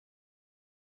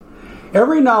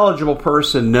Every knowledgeable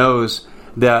person knows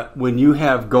that when you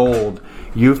have gold,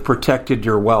 you've protected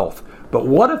your wealth. But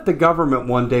what if the government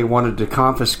one day wanted to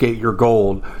confiscate your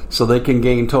gold so they can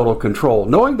gain total control,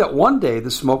 knowing that one day the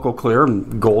smoke will clear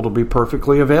and gold will be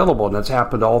perfectly available, and that's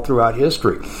happened all throughout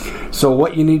history. So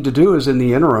what you need to do is, in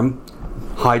the interim,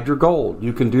 hide your gold.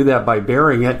 You can do that by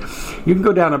burying it. You can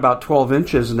go down about 12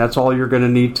 inches, and that's all you're going to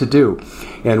need to do.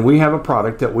 And we have a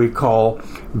product that we call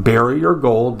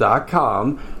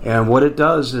buryyourgold.com, and what it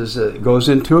does is it goes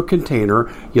into a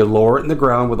container. You lower it in the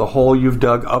ground with a hole you've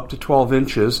dug up to 12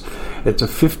 inches. It's a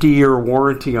 50-year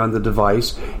warranty on the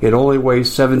device. It only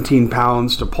weighs 17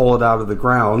 pounds to pull it out of the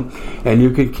ground, and you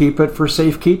can keep it for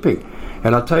safekeeping.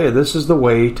 And I'll tell you, this is the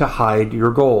way to hide your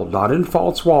gold, not in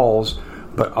false walls,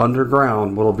 but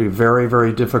underground. Will be very,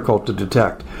 very difficult to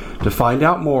detect. To find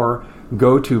out more,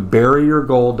 go to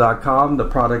buryyourgold.com. The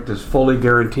product is fully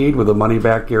guaranteed with a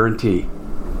money-back guarantee.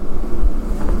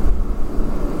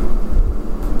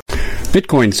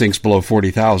 Bitcoin sinks below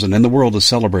 40,000, and the world is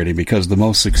celebrating because the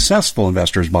most successful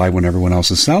investors buy when everyone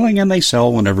else is selling, and they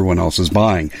sell when everyone else is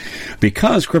buying.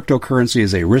 Because cryptocurrency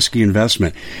is a risky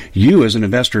investment, you as an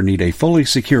investor need a fully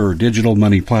secure digital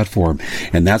money platform,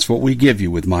 and that's what we give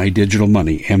you with My Digital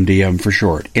Money, MDM for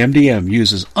short. MDM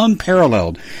uses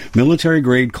unparalleled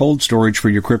military-grade cold storage for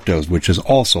your cryptos, which is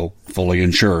also fully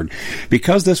insured.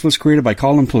 Because this was created by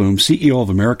Colin Plume, CEO of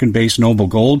American-based Noble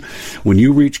Gold, when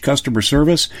you reach customer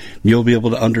service, you'll be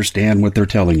able to understand what they're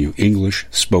telling you. English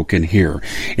spoken here.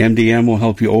 MDM will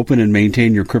help you open and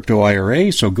maintain your crypto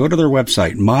IRA, so go to their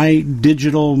website,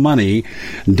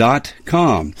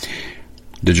 mydigitalmoney.com.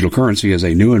 Digital currency is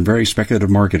a new and very speculative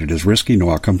market. It is risky.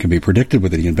 No outcome can be predicted.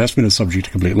 Whether the investment is subject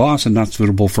to complete loss and not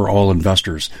suitable for all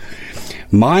investors.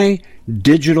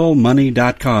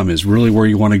 MyDigitalMoney.com is really where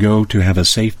you want to go to have a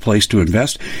safe place to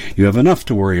invest. You have enough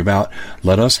to worry about.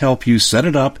 Let us help you set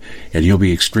it up, and you'll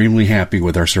be extremely happy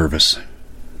with our service.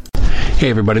 Hey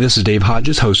everybody, this is Dave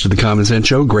Hodges, host of The Common Sense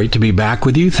Show. Great to be back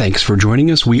with you. Thanks for joining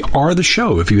us. We are the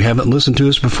show. If you haven't listened to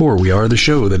us before, we are the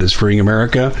show that is freeing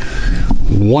America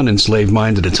one enslaved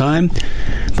mind at a time.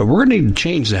 But we're going to need to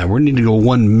change that. We're going to need to go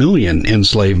 1 million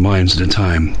enslaved minds at a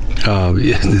time.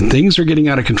 Things are getting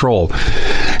out of control.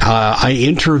 I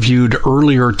interviewed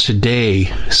earlier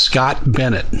today Scott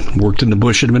Bennett, worked in the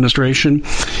Bush administration,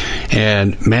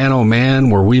 and man, oh man,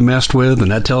 were we messed with,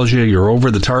 and that tells you you're over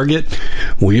the target.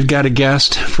 We've got a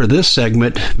guest for this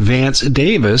segment, Vance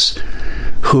Davis,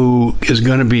 who is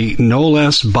going to be no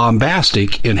less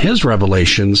bombastic in his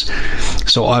revelations.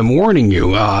 So I'm warning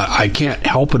you, I can't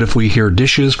help it if we hear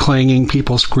dishes clanging,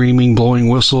 people screaming, blowing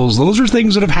whistles. Those are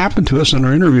things that have happened to us in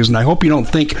our interviews, and I hope you don't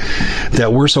think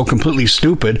that we're so completely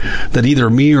stupid that either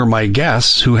me or my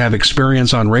guests who have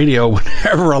experience on radio would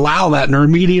ever allow that in our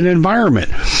immediate environment.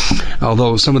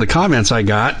 Although some of the comments I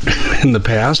got in the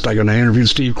past, I interviewed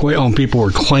Steve Quayle and people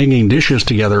were clanging dishes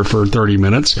together for 30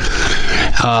 minutes.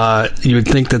 You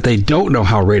would think that they don't know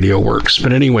how radio works.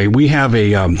 But anyway, we have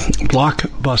a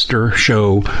blockbuster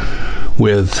show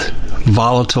with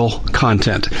volatile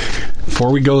content.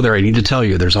 Before we go there, I need to tell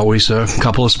you, there's always a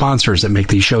couple of sponsors that make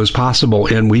these shows possible,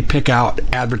 and we pick out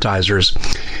advertisers.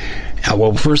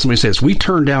 Well, first let me say this. We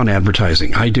turn down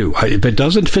advertising. I do. If it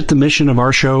doesn't fit the mission of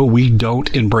our show, we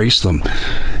don't embrace them.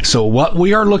 So what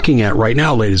we are looking at right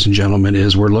now, ladies and gentlemen,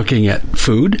 is we're looking at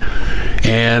food,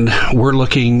 and we're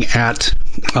looking at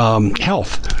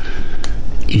health.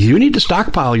 You need to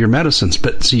stockpile your medicines,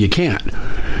 but see, you can't.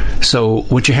 So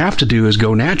what you have to do is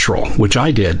go natural, which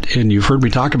I did. And you've heard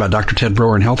me talk about Dr. Ted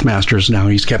Broer and Health Masters. Now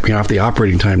he's kept me off the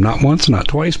operating time, not once, not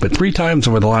twice, but 3 times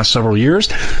over the last several years.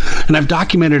 And I've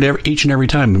documented each and every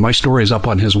time. And my story is up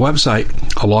on his website,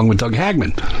 along with Doug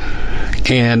Hagman.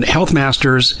 And Health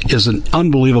Masters is an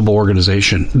unbelievable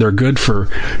organization. They're good for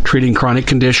treating chronic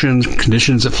conditions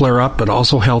that flare up, but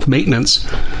also health maintenance.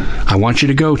 I want you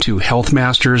to go to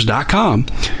healthmasters.com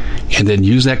and then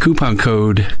use that coupon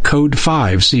code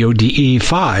 5, CODE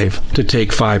 5, to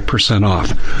take 5%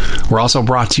 off. We're also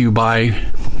brought to you by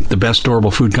the best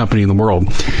durable food company in the world.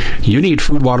 You need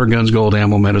food, water, guns, gold,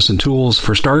 ammo, medicine, tools.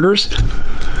 For starters,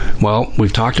 well,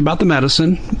 we've talked about the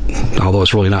medicine, although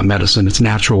it's really not medicine. It's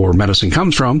natural where medicine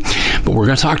comes from. But we're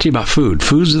going to talk to you about food.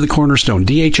 Food's the cornerstone.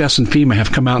 DHS and FEMA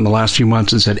have come out in the last few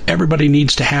months and said everybody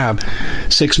needs to have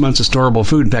 6 months of storable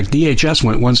food. In fact, DHS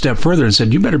went one step further and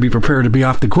said you better be prepared to be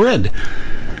off the grid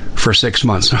for 6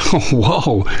 months.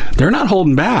 Whoa, they're not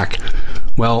holding back.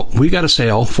 Well, we got a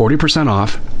sale, 40%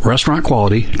 off, restaurant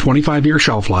quality, 25-year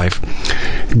shelf life.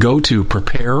 Go to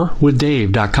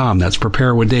preparewithdave.com. That's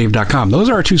preparewithdave.com. Those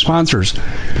are our 2 sponsors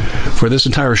for this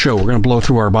entire show. We're going to blow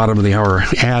through our bottom of the hour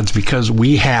ads because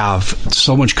we have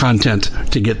so much content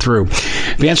to get through.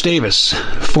 Vance Davis,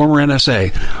 former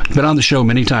NSA, been on the show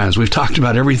many times. We've talked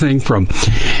about everything from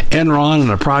Enron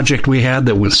and a project we had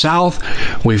that went south.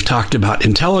 We've talked about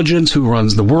intelligence, who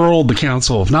runs the world, the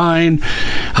Council of Nine,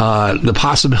 the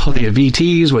possibility of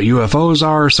ETs, what UFOs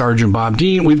are, Sergeant Bob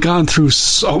Dean. We've gone through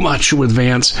so much with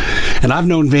Vance, and I've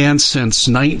known Vance since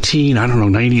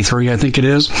 93, I think it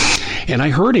is. And I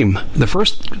heard him, the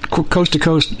first Coast to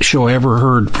Coast show I ever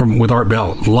heard with Art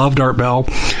Bell. Loved Art Bell.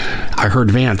 I heard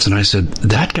Vance, and I said,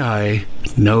 that guy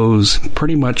knows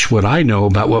pretty much what I know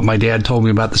about what my dad told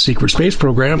me about the secret space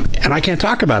program, and I can't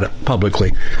talk about it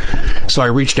publicly. So I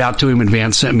reached out to him, and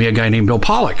Vance sent me a guy named Bill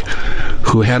Pollock,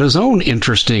 who had his own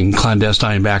interesting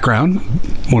clandestine background,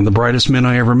 one of the brightest men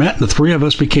I ever met. The three of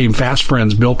us became fast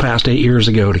friends. Bill passed 8 years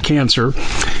ago to cancer.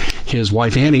 His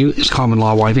wife, Annie, his common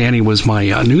law wife, Annie, was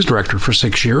my news director for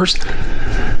 6 years.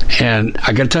 And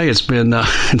I got to tell you, it's been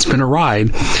a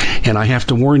ride. And I have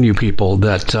to warn you people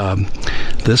that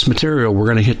this material we're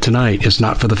going to hit tonight is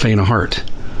not for the faint of heart.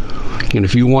 And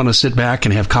if you want to sit back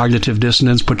and have cognitive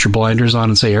dissonance, put your blinders on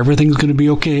and say everything's going to be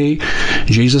okay,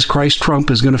 Jesus Christ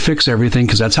Trump is going to fix everything,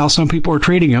 because that's how some people are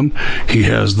treating him. He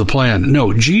has the plan.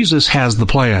 No, Jesus has the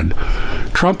plan.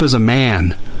 Trump is a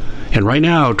man. And right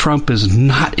now, Trump is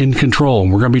not in control.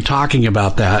 And we're going to be talking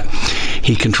about that.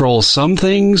 He controls some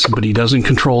things, but he doesn't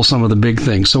control some of the big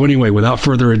things. So anyway, without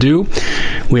further ado,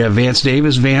 we have Vance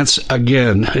Davis. Vance,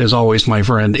 again, as always, my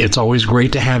friend, it's always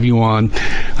great to have you on.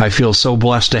 I feel so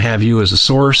blessed to have you as a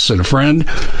source and a friend.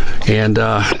 And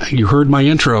you heard my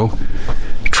intro.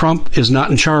 Trump is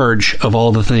not in charge of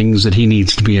all the things that he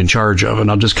needs to be in charge of.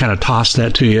 And I'll just kind of toss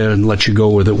that to you and let you go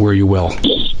with it where you will.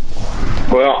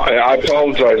 Well, I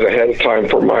apologize ahead of time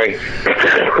for my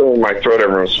clearing my throat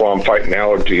every once in a while. I'm fighting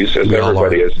allergies, as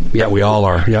everybody is. Yeah, we all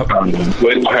are. Yep.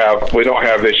 We don't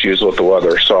have issues with the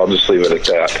weather, so I'll just leave it at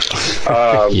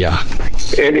that. Yeah.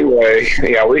 Anyway,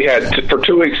 yeah, we had for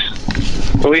 2 weeks.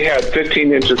 We had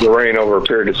 15 inches of rain over a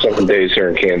period of 7 days here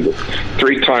in Kansas,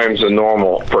 3 times the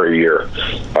normal for a year.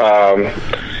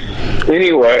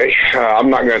 Anyway, I'm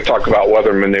not going to talk about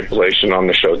weather manipulation on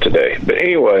the show today. But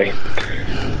anyway,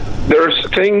 there's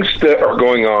things that are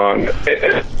going on.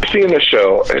 See in the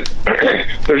show,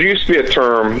 there used to be a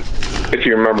term, if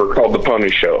you remember, called the pony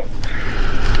show.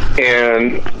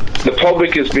 And the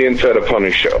public is being fed a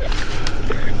pony show.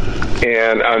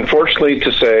 And unfortunately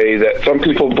to say that some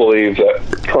people believe that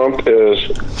Trump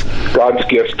is God's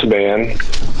gift to man.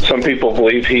 Some people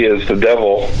believe he is the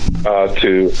devil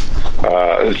to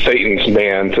Satan's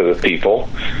man to the people.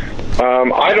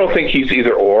 I don't think he's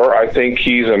either or. I think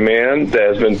he's a man that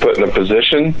has been put in a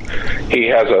position. He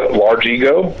has a large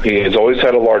ego. He has always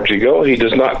had a large ego. He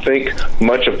does not think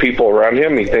much of people around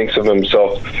him. He thinks of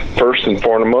himself first and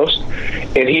foremost.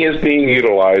 And he is being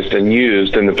utilized and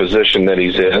used in the position that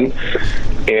he's in.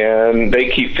 And they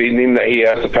keep feeding him that he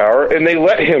has the power. And they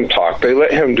let him talk. They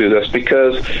let him do this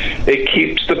because it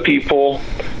keeps the people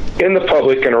in the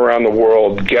public and around the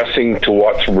world guessing to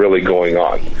what's really going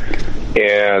on.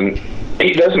 And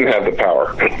he doesn't have the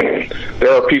power.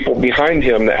 There are people behind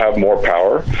him that have more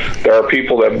power. There are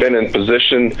people that have been in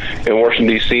position in Washington,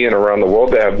 D.C. and around the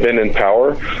world that have been in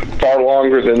power far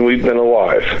longer than we've been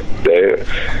alive.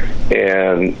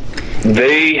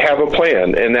 They have a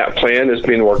plan, and that plan is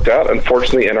being worked out.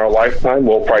 Unfortunately, in our lifetime,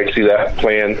 we'll probably see that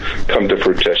plan come to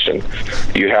fruition.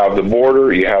 You have the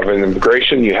border, you have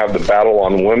immigration, you have the battle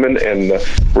on women and the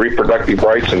reproductive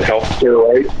rights and health care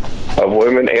rights of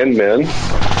women and men.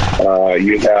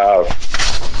 You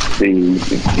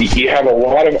have a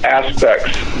lot of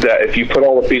aspects that if you put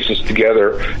all the pieces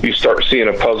together, you start seeing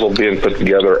a puzzle being put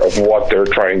together of what they're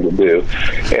trying to do.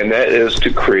 And that is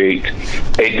to create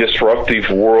a disruptive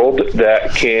world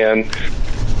that can,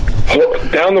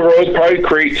 down the road, probably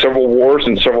create several wars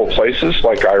in several places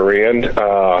like Iran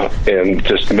and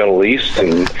just the Middle East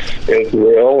and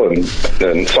Israel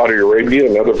and Saudi Arabia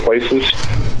and other places,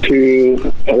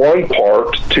 to one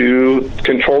part to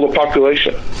control the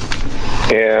population.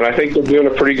 And I think they're doing a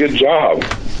pretty good job.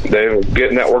 They're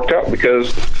getting that worked out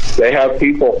because they have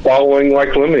people following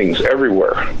like lemmings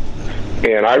everywhere.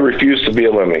 And I refuse to be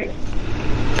a lemming.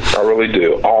 I really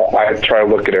do. I try to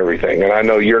look at everything. And I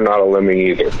know you're not a lemming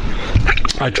either.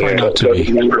 I try not to be.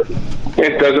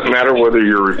 It doesn't matter whether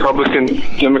you're Republican,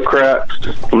 Democrat,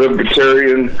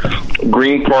 Libertarian,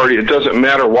 Green Party. It doesn't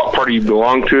matter what party you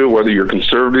belong to, whether you're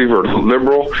conservative or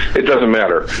liberal. It doesn't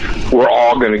matter. We're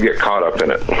all going to get caught up in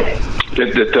it.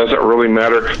 It doesn't really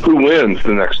matter who wins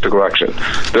the next election.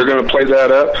 They're going to play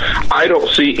that up. I don't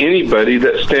see anybody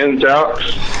that stands out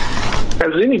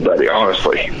as anybody,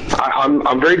 honestly.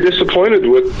 I'm very disappointed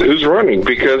with who's running,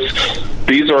 because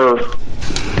these are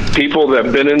people that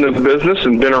have been in the business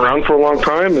and been around for a long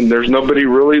time, and there's nobody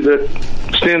really that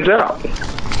stands out.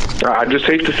 I just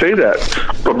hate to say that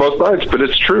for both sides, but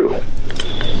it's true.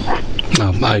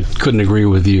 I couldn't agree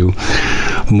with you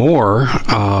more.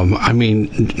 I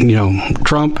mean,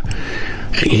 Trump,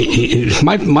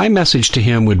 my message to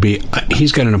him would be,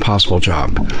 he's got an impossible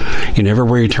job.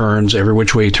 Everywhere he turns, every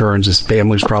which way he turns, his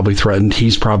family's probably threatened.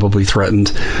 He's probably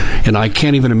threatened. And I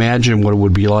can't even imagine what it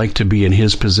would be like to be in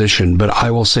his position. But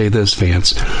I will say this,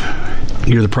 Vance.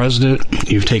 You're the president.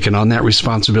 You've taken on that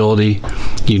responsibility.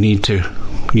 You need to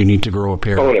grow a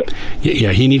pair. Own it.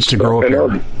 Yeah, he needs to grow a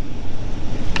pair.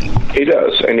 He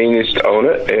does, and he needs to own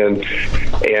it, and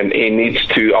he needs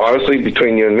to, honestly,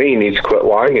 between you and me, he needs to quit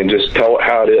lying and just tell it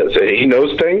how it is. He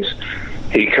knows things.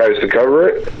 He tries to cover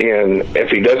it, and if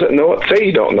he doesn't know it, say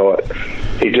you don't know it.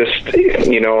 He just,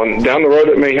 and down the road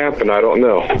it may happen. I don't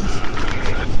know.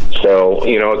 So,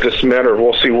 it's just a matter of,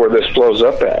 we'll see where this blows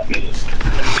up at.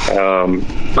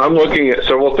 I'm looking at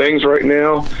several things right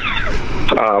now.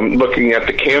 Looking at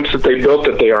the camps that they built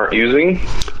that they aren't using.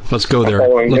 Let's go there.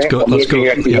 Let's go. At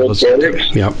the old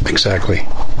barracks. Yeah, exactly.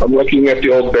 I'm looking at the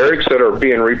old barracks that are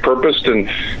being repurposed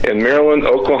in Maryland,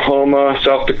 Oklahoma,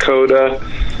 South Dakota,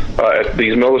 at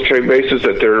these military bases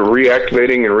that they're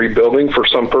reactivating and rebuilding for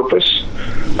some purpose.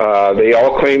 They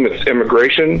all claim it's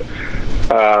immigration.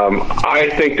 I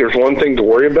think there's one thing to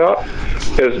worry about,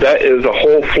 is that is a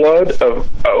whole flood of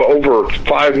over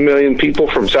 5 million people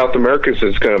from South America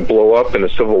that's going to blow up in a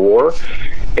civil war,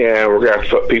 and we're going to have to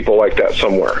put people like that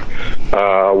somewhere.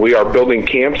 We are building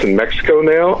camps in Mexico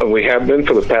now, and we have been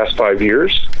for the past 5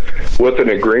 years with an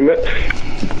agreement.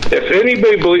 If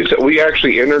anybody believes that we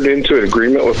actually entered into an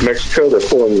agreement with Mexico, they're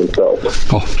fooling themselves.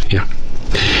 Oh, yeah.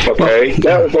 Okay,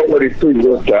 that was already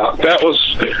pre-worked out. That was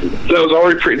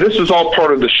already this is all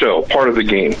part of the show, part of the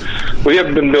game. We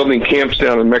have been building camps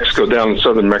down in Mexico, down in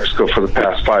southern Mexico, for the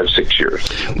past 5-6 years.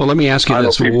 Well, let me ask you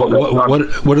this: what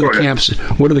are the camps?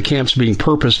 What are the camps being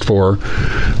purposed for?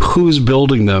 Who's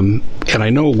building them? And I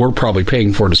know we're probably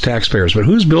paying for it as taxpayers, but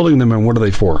who's building them, and what are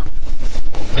they for?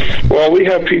 Well, we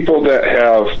have people that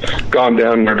have gone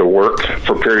down there to work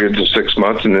for periods of 6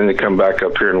 months, and then they come back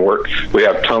up here and work. We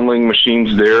have tunneling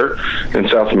machines there in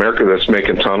South America that's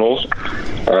making tunnels.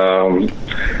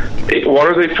 What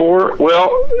are they for? Well,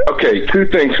 okay, two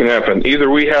things can happen. Either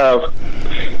we have,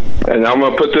 and I'm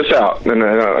going to put this out,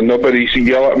 and nobody can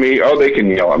yell at me. Oh, they can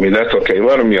yell at me. That's okay.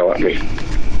 Let them yell at me.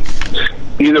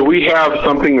 Either we have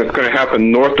something that's going to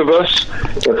happen north of us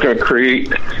that's going to create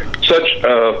such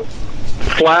a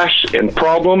flash and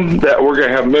problem that we're going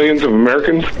to have millions of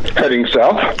Americans heading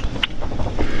south.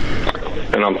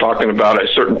 And I'm talking about a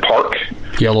certain park.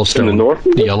 Yellowstone. In the north.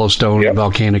 The Yellowstone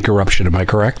volcanic eruption, am I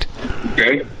correct?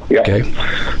 Okay. Yeah. Okay.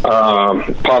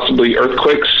 Possibly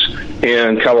earthquakes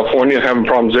in California, having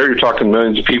problems there. You're talking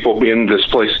millions of people being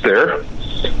displaced there.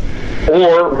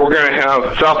 Or we're going to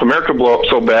have South America blow up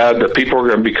so bad that people are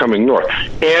going to be coming north.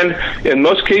 And in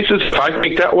most cases, if I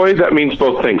think that way, that means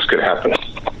both things could happen.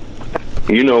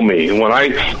 You know me. When I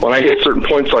hit certain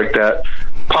points like that,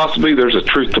 possibly there's a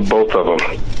truth to both of them.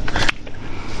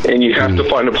 And you have to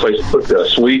find a place to put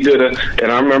this.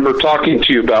 And I remember talking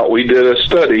to you about, we did a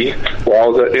study while I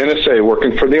was at NSA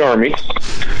working for the Army.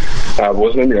 I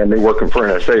wasn't in the Army, working for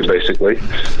NSA, basically.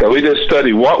 That we did a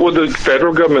study. What would the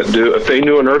federal government do if they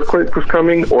knew an earthquake was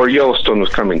coming or Yellowstone was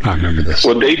coming? I remember this.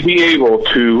 Would they be able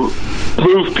to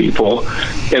move people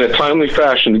in a timely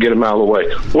fashion to get them out of the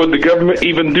way? Would the government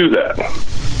even do that?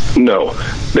 No,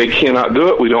 they cannot do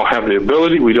it. We don't have the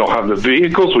ability. We don't have the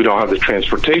vehicles. We don't have the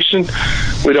transportation.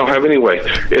 We don't have any way.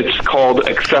 It's called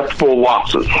acceptable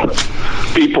losses.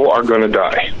 People are going to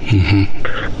die.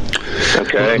 Mm-hmm.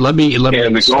 Okay. Let me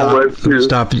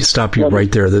stop you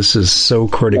right there. This is so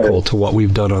critical to what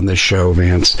we've done on this show,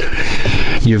 Vance.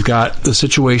 You've got the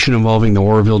situation involving the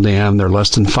Oroville Dam. They're less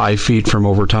than 5 feet from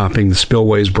overtopping. The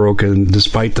spillway is broken,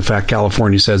 despite the fact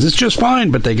California says it's just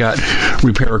fine, but they got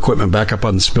repair equipment back up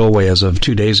on the spillway as of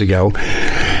 2 days ago.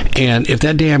 And if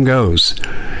that dam goes,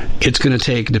 it's going to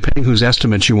take, depending whose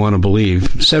estimates you want to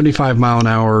believe, 75 mile an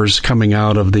hour coming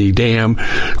out of the dam,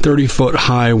 30-foot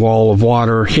high wall of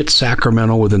water, hit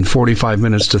Sacramento within 45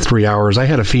 minutes to 3 hours. I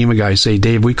had a FEMA guy say,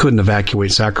 Dave, we couldn't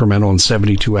evacuate Sacramento in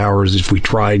 72 hours if we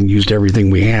tried and used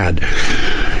everything we had.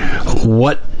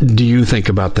 What do you think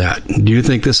about that? Do you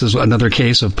think this is another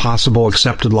case of possible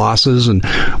accepted losses? And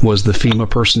was the FEMA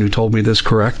person who told me this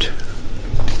correct?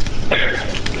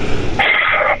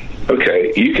 Okay.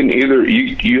 okay, you can either,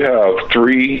 you have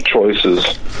three choices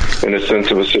in a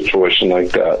sense of a situation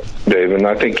like that, Dave. And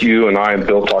I think you and I and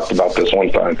Bill talked about this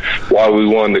one time, why we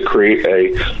wanted to create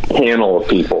a panel of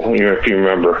people, if you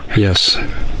remember. Yes.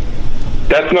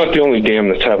 That's not the only dam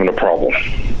that's having a problem.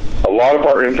 A lot of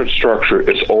our infrastructure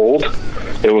is old.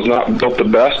 It was not built the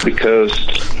best because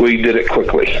we did it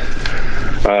quickly.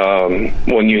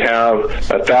 When you have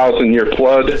a 1,000-year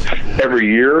flood every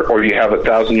year, or you have a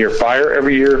 1,000-year fire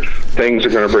every year, things are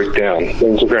going to break down.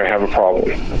 Things are going to have a problem.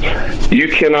 You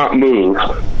cannot move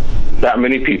that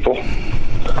many people.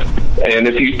 And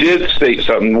if you did state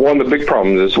something, one of the big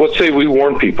problems is, let's say we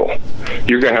warn people,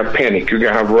 you're going to have panic, you're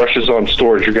going to have rushes on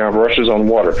storage, you're going to have rushes on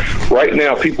water. Right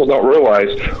now, people don't realize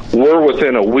we're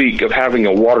within a week of having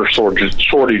a water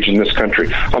shortage in this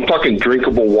country. I'm talking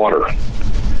drinkable water.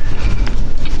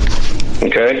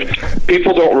 Okay?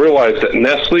 People don't realize that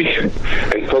Nestle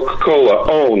and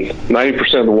Coca-Cola own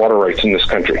 90% of the water rights in this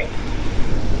country.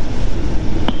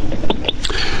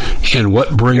 And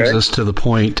what brings us to the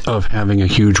point of having a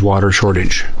huge water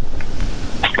shortage?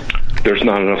 There's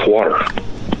not enough water.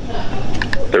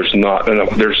 There's not enough.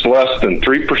 There's less than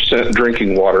 3%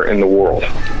 drinking water in the world.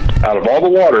 Out of all the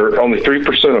water, only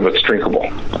 3% of it's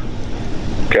drinkable.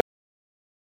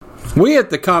 We at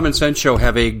the Common Sense Show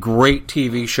have a great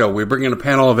TV show. We bring in a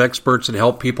panel of experts and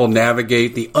help people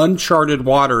navigate the uncharted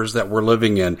waters that we're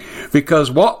living in.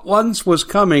 Because what once was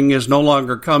coming is no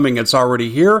longer coming. It's already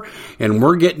here, and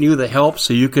we're getting you the help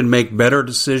so you can make better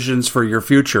decisions for your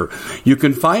future. You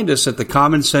can find us at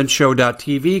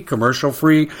thecommonsenseshow.tv,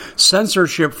 commercial-free,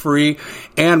 censorship-free,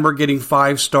 and we're getting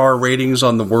 5-star ratings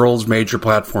on the world's major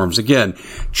platforms. Again,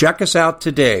 check us out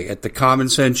today at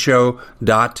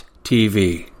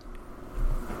thecommonsenseshow.tv.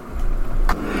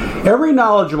 Every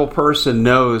knowledgeable person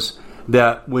knows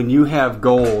that when you have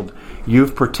gold,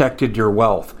 you've protected your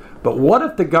wealth. But what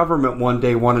if the government one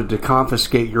day wanted to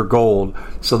confiscate your gold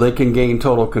so they can gain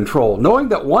total control, knowing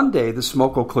that one day the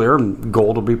smoke will clear and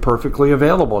gold will be perfectly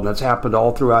available, and that's happened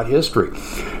all throughout history.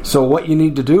 So what you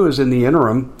need to do is, in the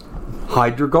interim,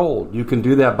 hide your gold. You can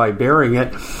do that by burying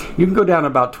it. You can go down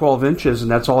about 12 inches, and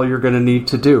that's all you're going to need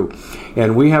to do.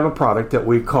 And we have a product that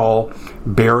we call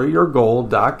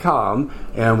buryyourgold.com,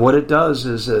 and what it does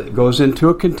is it goes into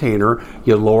a container.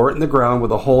 You lower it in the ground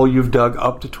with a hole you've dug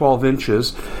up to 12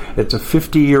 inches. It's a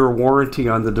 50-year warranty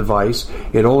on the device.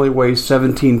 It only weighs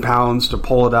 17 pounds to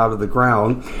pull it out of the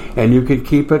ground, and you can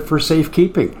keep it for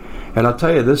safekeeping. And I'll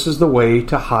tell you, this is the way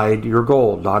to hide your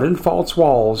gold, not in false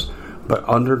walls, but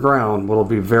underground. Will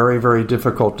be very, very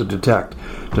difficult to detect.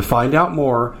 To find out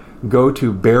more, go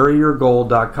to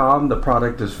buryyourgold.com. The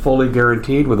product is fully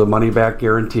guaranteed with a money-back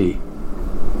guarantee.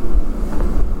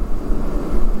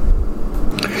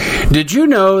 Did you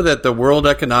know that the World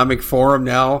Economic Forum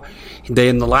now,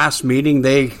 in the last meeting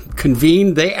they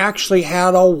convened, they actually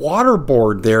had a water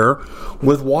board there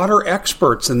with water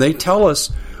experts, and they tell us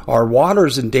our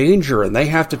water's in danger and they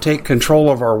have to take control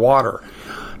of our water.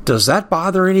 Does that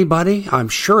bother anybody? I'm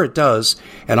sure it does.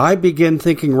 And I begin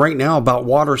thinking right now about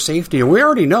water safety. And we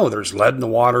already know there's lead in the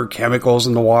water, chemicals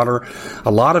in the water.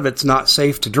 A lot of it's not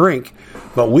safe to drink.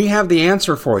 But we have the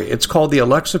answer for you. It's called the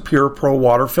Alexa Pure Pro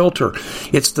Water Filter.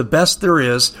 It's the best there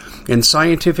is, and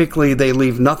scientifically they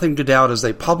leave nothing to doubt as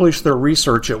they publish their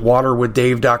research at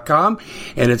waterwithdave.com,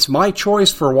 and it's my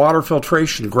choice for water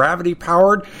filtration. Gravity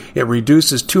powered, it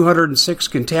reduces 206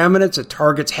 contaminants, it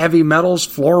targets heavy metals,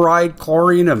 fluoride,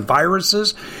 chlorine, and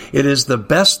viruses. It is the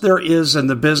best there is in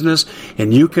the business,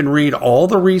 and you can read all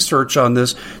the research on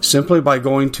this simply by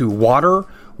going to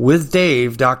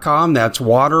waterwithdave.com. That's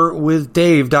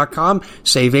waterwithdave.com.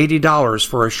 Save $80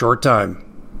 for a short time.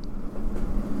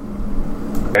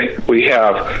 We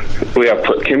have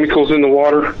put chemicals in the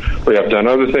water. We have done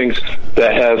other things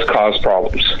that has caused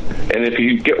problems. And if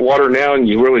you get water now and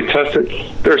you really test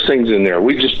it, there's things in there.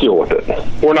 We just deal with it.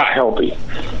 We're not healthy.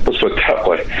 Let's put it that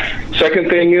way. Second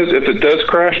thing is, if it does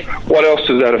crash, what else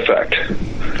does that affect?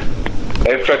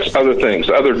 It affects other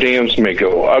things. Other dams may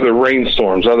go, other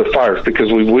rainstorms, other fires,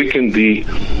 because we've weakened the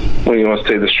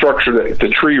structure, the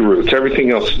tree roots, everything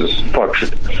else is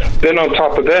structured. Then on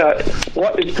top of that,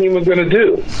 what is FEMA going to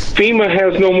do? FEMA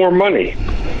has no more money.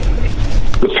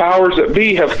 The powers that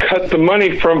be have cut the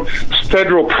money from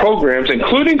federal programs,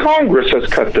 including Congress has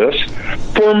cut this,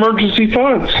 for emergency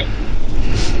funds.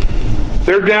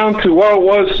 They're down to what it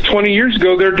was 20 years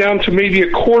ago. They're down to maybe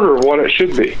a quarter of what it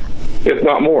should be, if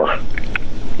not more.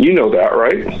 You know that,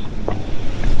 right?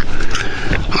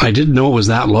 I didn't know it was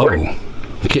that low.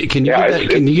 Can you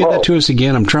get that to us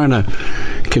again? I'm trying to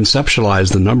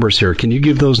conceptualize the numbers here. Can you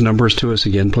give those numbers to us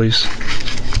again, please?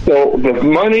 So the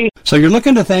money So you're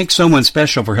looking to thank someone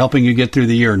special for helping you get through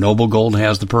the year. Noble Gold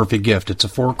has the perfect gift. It's a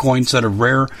 4-coin set of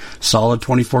rare, solid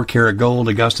 24-karat gold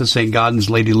Augusta St. Gaudens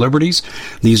Lady Liberties.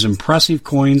 These impressive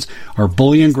coins are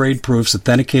bullion-grade proofs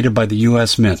authenticated by the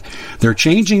U.S. Mint. They're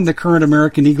changing the current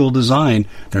American Eagle design.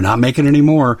 They're not making any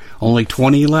more. Only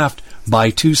 20 left.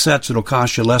 Buy 2 sets. It'll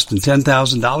cost you less than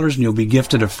 $10,000, and you'll be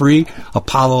gifted a free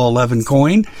Apollo 11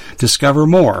 coin. Discover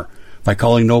more by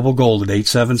calling Noble Gold at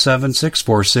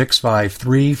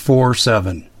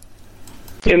 877-646-5347.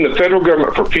 In the federal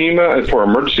government for FEMA and for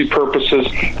emergency purposes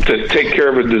to take care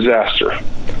of a disaster.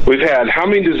 We've had how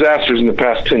many disasters in the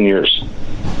past 10 years?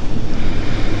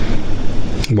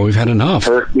 Well, we've had enough.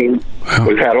 Hurricane. Wow.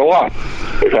 We've had a lot.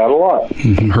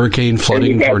 Mm-hmm. Hurricane,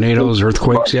 flooding, tornadoes,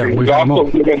 earthquakes. Yeah, we've had them all.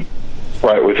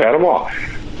 Right, we've had them all.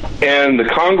 And the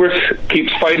Congress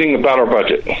keeps fighting about our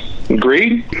budget.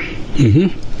 Agreed?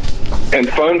 Mm-hmm. And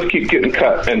funds keep getting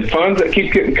cut. And funds that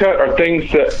keep getting cut are things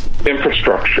that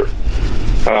infrastructure,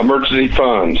 emergency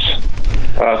funds,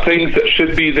 things that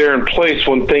should be there in place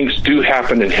when things do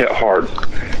happen and hit hard.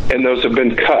 And those have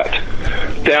been cut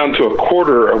down to a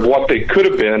quarter of what they could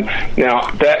have been.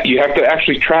 Now, that you have to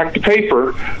actually track the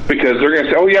paper because they're going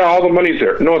to say, oh, yeah, all the money's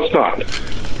there. No, it's not.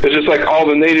 It's just like all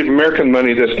the Native American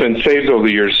money that's been saved over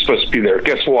the years is supposed to be there.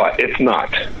 Guess what? It's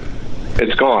not.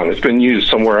 It's gone. It's been used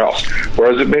somewhere else. Where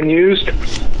has it been used?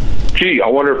 Gee, I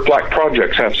wonder if black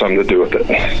projects have something to do with it.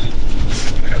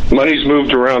 Money's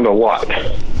moved around a lot.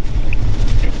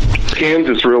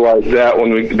 Kansas realized that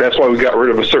that's why we got rid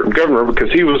of a certain governor,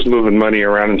 because he was moving money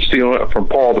around and stealing it from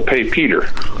Paul to pay Peter.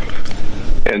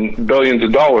 And billions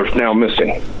of dollars now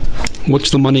missing. What's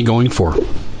the money going for?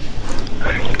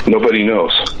 Nobody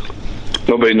knows.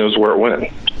 Nobody knows where it went.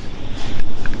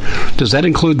 Does that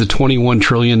include the $21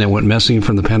 trillion that went missing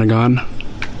from the Pentagon?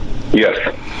 Yes.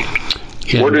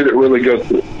 And where did it really go?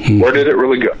 Where did it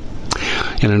really go?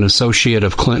 And an associate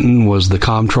of Clinton was the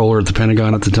comptroller at the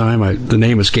Pentagon at the time. The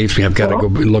name escapes me. I've got to go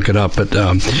look it up. But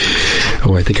I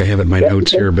think I have it in my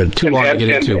notes here. But too long to get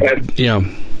into. Yeah.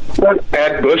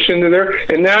 Add Bush into there,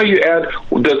 and now you add.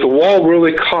 Does the wall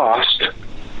really cost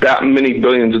that many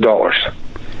billions of dollars?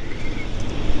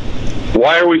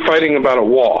 Why are we fighting about a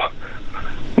wall?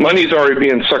 Money's already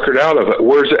being suckered out of it.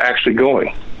 Where's it actually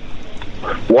going?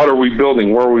 What are we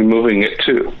building? Where are we moving it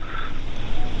to?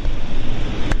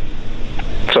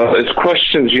 So it's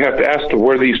questions you have to ask to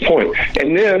where these point.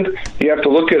 And then you have to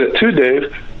look at it too,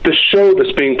 Dave, the show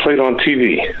that's being played on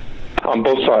TV on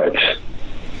both sides.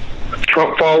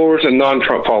 Trump followers and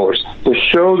non-Trump followers. The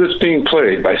show that's being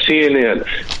played by CNN,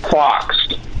 Fox,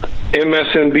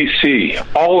 MSNBC,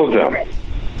 all of them.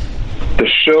 The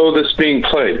show that's being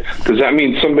played. Does that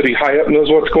mean somebody high up knows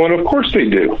what's going on? Of course they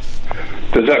do.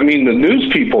 Does that mean the news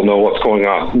people know what's going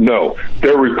on? No.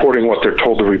 They're reporting what they're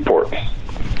told to report.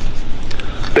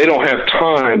 They don't have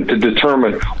time to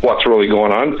determine what's really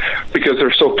going on because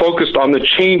they're so focused on the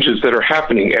changes that are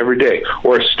happening every day,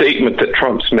 or a statement that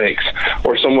Trump makes,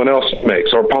 or someone else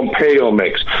makes, or Pompeo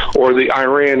makes, or the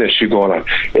Iran issue going on.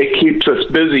 It keeps us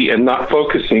busy and not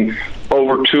focusing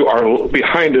over to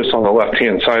behind us on the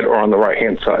left-hand side or on the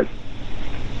right-hand side.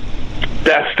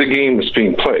 That's the game that's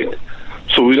being played.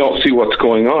 So we don't see what's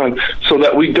going on so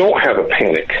that we don't have a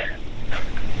panic.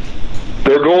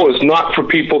 Their goal is not for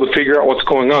people to figure out what's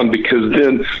going on, because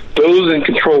then those in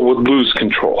control would lose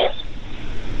control.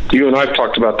 You and I have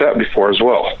talked about that before as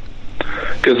well,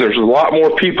 because there's a lot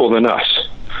more people than us.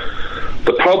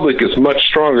 The public is much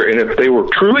stronger, and if they were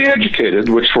truly educated,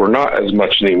 which we're not as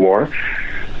much anymore,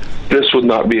 this would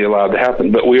not be allowed to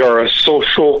happen. But we are a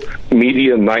social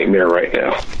media nightmare right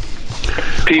now.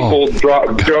 People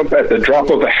jump at the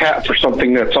drop of a hat for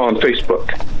something that's on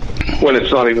Facebook when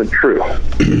it's not even true.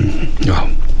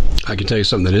 Oh, I can tell you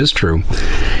something that is true.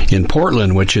 In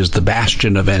Portland, which is the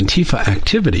bastion of Antifa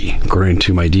activity, according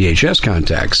to my DHS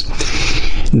contacts,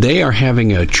 they are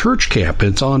having a church camp.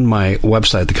 It's on my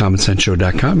website,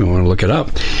 thecommonsenseshow.com. You want to look it up.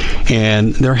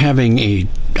 And they're having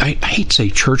I hate to say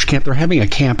church camp. They're having a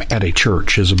camp at a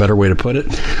church is a better way to put it.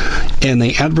 And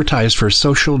they advertise for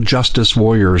social justice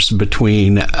warriors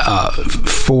between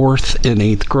 4th and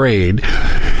 8th grade.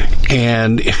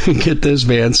 And get this,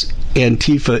 Vance,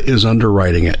 Antifa is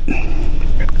underwriting it.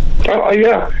 Oh,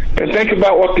 yeah. And think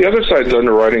about what the other side's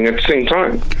underwriting at the same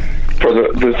time for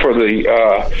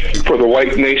the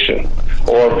white nation,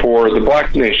 or for the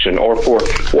black nation, or for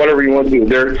whatever you want to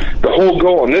do. The whole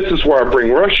goal, and this is where I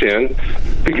bring Russia in,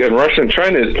 because Russia and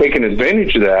China is taking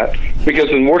advantage of that,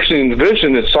 because in Washington's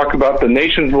vision, it's talk about the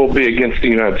nations will be against the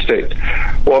United States.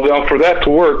 Well, now for that to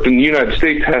work, then the United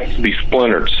States has to be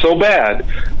splintered so bad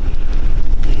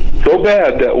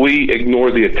that we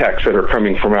ignore the attacks that are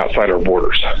coming from outside our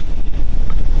borders.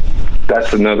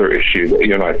 That's another issue that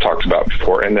you and I talked about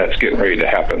before, and that's getting ready to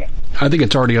happen. I think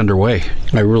it's already underway.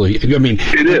 I mean, it is. Let me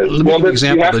give you an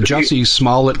example. The Jussie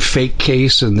Smollett fake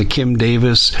case and the Kim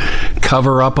Davis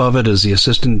cover-up of it as the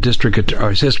Assistant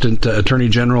Attorney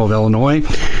General of Illinois,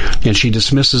 and she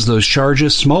dismisses those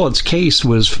charges. Smollett's case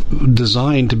was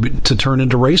designed to turn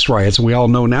into race riots, and we all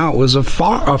know now it was a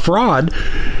fraud,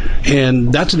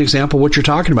 and that's an example of what you're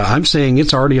talking about. I'm saying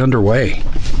it's already underway.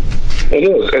 It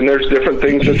is, and there's different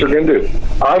things that they're going to do.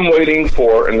 I'm waiting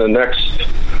for,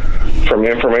 from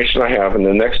information I have, in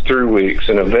the next 3 weeks,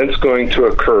 an event's going to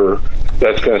occur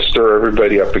that's going to stir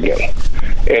everybody up again.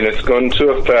 And it's going to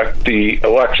affect the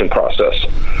election process.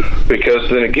 Because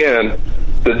then again,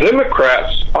 the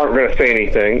Democrats aren't going to say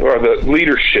anything, or the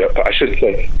leadership, I should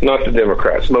say, not the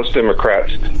Democrats. Most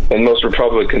Democrats and most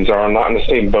Republicans are not in the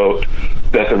same boat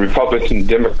that the Republicans and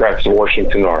Democrats in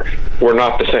Washington are. We're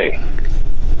not the same.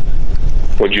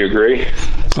 Would you agree?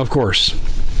 Of course.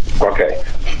 Okay.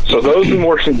 So those in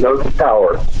Washington, those in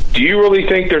power, do you really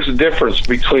think there's a difference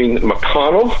between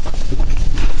McConnell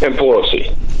and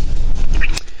Pelosi?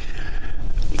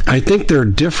 I think they're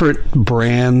different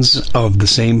brands of the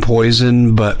same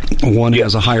poison, but one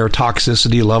has a higher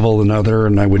toxicity level than other,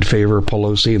 and I would favor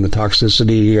Pelosi in the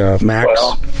toxicity max.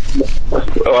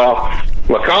 Well,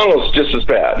 McConnell's just as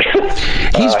bad.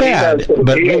 He's bad,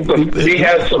 but he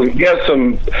has some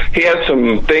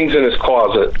things in his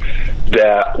closet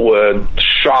that would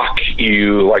shock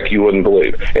you like you wouldn't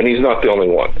believe. And he's not the only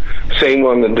one. Same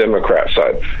on the Democrat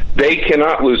side. They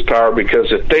cannot lose power,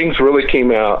 because if things really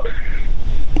came out,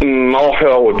 all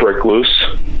hell would break loose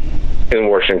in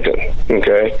Washington.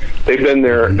 Okay? They've been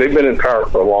there. They've been in power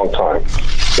for a long time.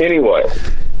 Anyway,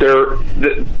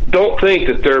 don't think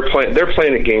that they're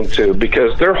playing a game too,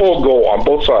 because their whole goal on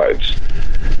both sides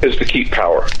is to keep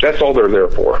power. That's all they're there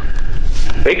for.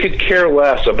 They could care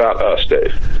less about us,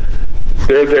 Dave.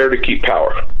 They're there to keep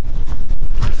power,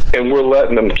 and we're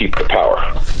letting them keep the power.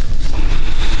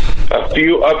 A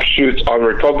few offshoots on the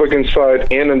Republican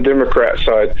side and on the Democrat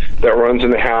side that runs in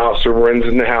the House or runs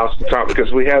in the House,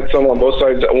 because we had some on both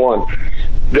sides that won.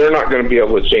 They're not going to be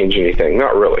able to change anything,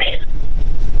 not really.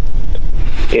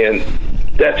 And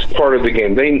that's part of the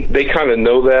game. They kind of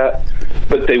know that,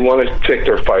 but they want to pick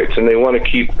their fights, and they want to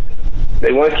keep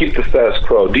the status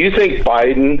quo. Do you think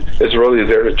Biden is really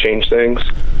there to change things?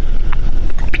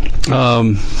 No.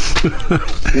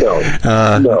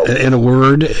 In a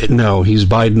word, no. He's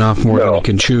biting off more than he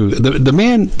can chew. The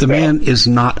man is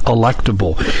not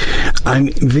electable.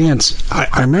 Vance,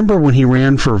 I remember when he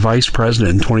ran for vice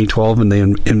president in 2012, and they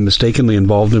mistakenly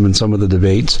involved him in some of the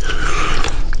debates.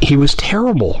 He was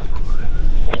terrible.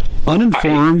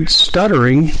 Uninformed,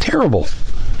 stuttering, terrible.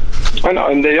 I know,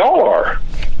 and they all are.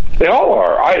 They all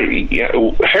are.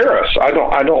 Harris, I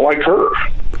don't like her.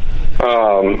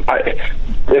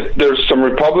 If there's some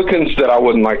Republicans that I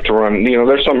wouldn't like to run,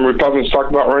 there's some Republicans talk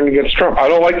about running against Trump. I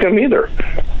don't like them either.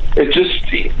 It just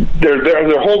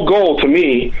their whole goal to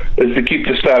me is to keep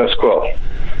the status quo,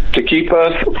 to keep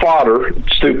us fodder,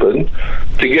 stupid,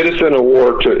 to get us in a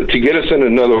war, to get us in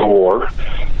another war,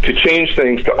 to change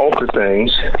things, to alter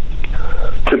things,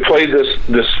 to play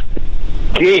this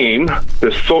game,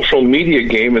 this social media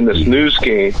game and this news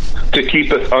game, to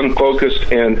keep us unfocused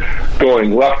and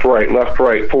going left,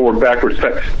 right, forward, backwards,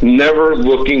 never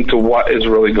looking to what is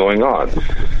really going on.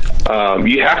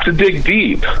 You have to dig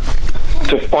deep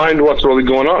to find what's really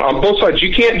going on both sides.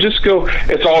 You can't just go,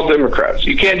 it's all Democrats.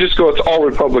 You can't just go, it's all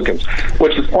Republicans,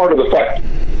 which is part of the fight.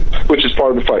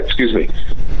 Excuse me.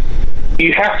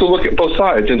 You have to look at both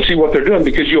sides and see what they're doing,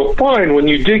 because you'll find when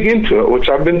you dig into it, which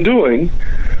I've been doing,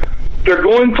 they're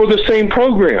going for the same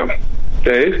program,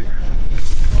 Dave.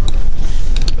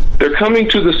 They're coming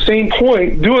to the same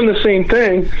point, doing the same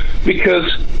thing, because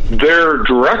their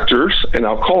directors, and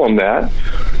I'll call them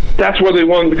that's where they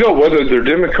want them to go, whether they're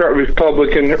Democrat,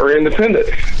 Republican, or independent.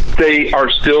 They are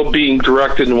still being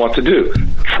directed in what to do.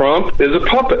 Trump is a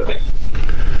puppet.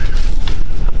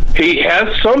 He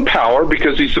has some power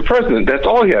because he's the president. That's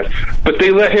all he has. But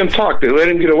they let him talk. They let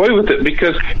him get away with it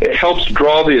because it helps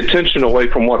draw the attention away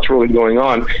from what's really going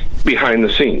on behind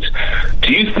the scenes.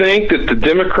 Do you think that the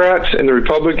Democrats and the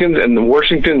Republicans and the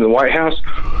Washington and the White House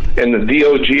and the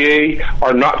DOJ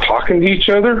are not talking to each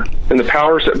other and the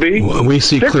powers that be? We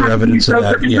see clear evidence of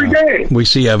that. Yeah. We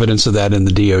see evidence of that in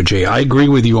the DOJ. I agree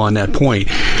with you on that point.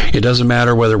 It doesn't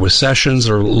matter whether it was Sessions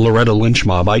or Loretta Lynch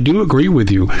mob. I do agree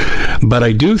with you. But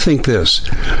I do think this.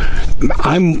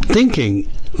 I'm thinking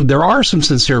there are some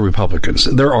sincere Republicans.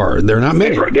 There are. There are not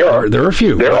many. There are a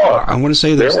few. There are. I want to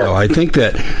say this, though. I think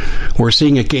that we're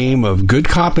seeing a game of good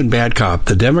cop and bad cop.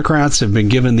 The Democrats have been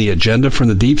given the agenda from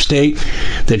the deep state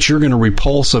that you're going to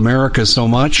repulse America so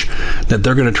much that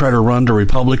they're going to try to run to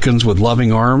Republicans with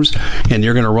loving arms, and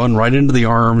you're going to run right into the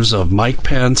arms of Mike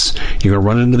Pence. You're going to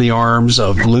run into the arms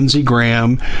of Lindsey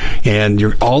Graham,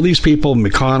 and all these people,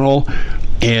 McConnell,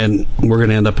 and we're going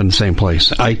to end up in the same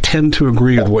place. I tend to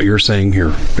agree with what you're saying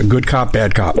here. A good cop,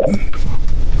 bad cop.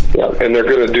 Yeah, and they're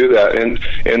going to do that. And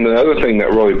the other thing that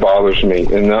really bothers me,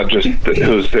 and not just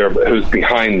who's there, but who's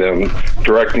behind them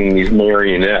directing these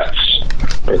marionettes,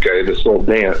 okay, this little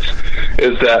dance,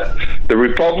 is that the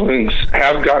Republicans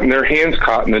have gotten their hands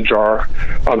caught in a jar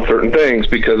on certain things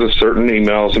because of certain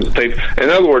emails. And in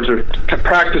other words, there are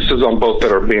practices on both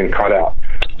that are being caught out.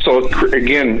 So it,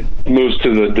 again, moves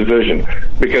to the division,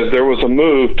 because there was a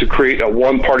move to create a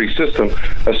one-party system.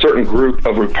 A certain group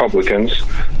of Republicans,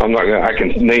 I can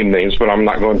name names, but I'm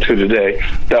not going to today,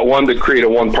 that wanted to create a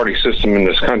one-party system in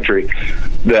this country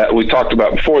that we talked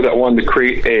about before, that wanted to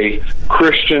create a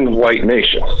Christian white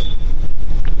nation.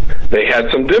 They had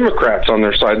some Democrats on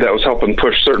their side that was helping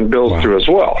push certain bills through as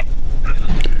well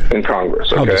in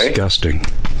Congress. Okay? How disgusting.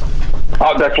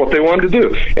 That's what they wanted to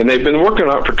do. And they've been working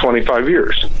on it for 25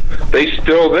 years. They're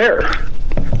still there.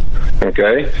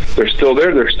 Okay? They're still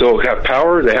there. They still have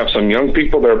power. They have some young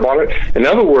people that are about it. In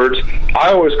other words,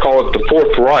 I always call it the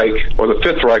Fourth Reich, or the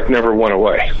Fifth Reich never went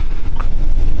away.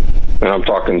 And I'm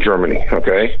talking Germany,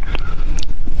 okay?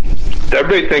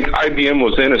 Everybody thinks IBM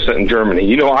was innocent in Germany.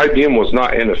 You know, IBM was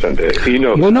not innocent. You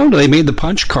know. Well, no, they made the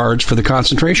punch cards for the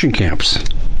concentration camps.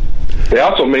 They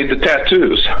also made the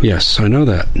tattoos. Yes, I know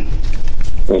that.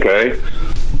 Okay?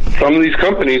 Some of these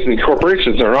companies and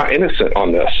corporations are not innocent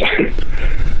on this.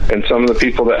 And some of the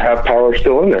people that have power are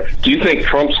still in there. Do you think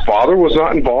Trump's father was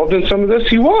not involved in some of this?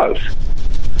 He was.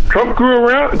 Trump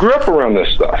grew up around this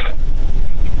stuff.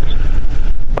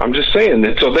 I'm just saying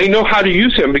that. So they know how to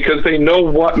use him because they know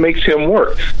what makes him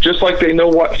work. Just like they know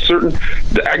what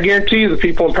I guarantee you the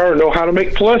people in power know how to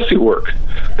make Pelosi work.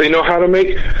 They know how to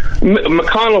make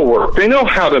McConnell work. They know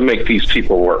how to make these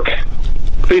people work.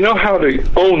 They know how to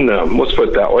own them. Let's put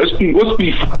it that way.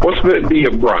 Let's be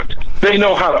abrupt. They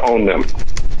know how to own them.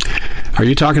 Are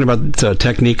you talking about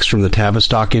techniques from the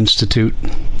Tavistock Institute?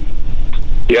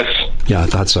 Yes. Yeah, I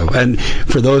thought so. And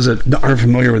for those that aren't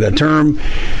familiar with that term,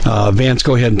 Vance,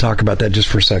 go ahead and talk about that just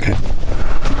for a second.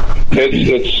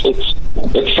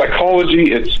 It's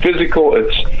psychology. It's physical.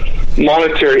 It's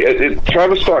monetary.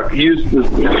 Tavistock used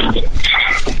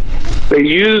they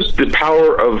used the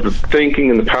power of the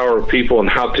thinking and the power of people and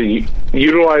how to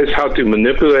utilize, how to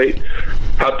manipulate,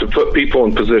 how to put people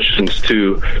in positions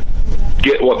to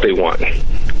get what they want.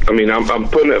 I mean, I'm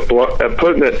putting it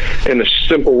in a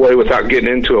simple way without getting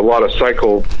into a lot of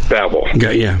psychobabble.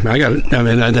 Yeah, I got it. I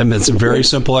mean, it's a very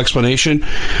simple explanation,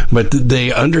 but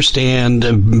they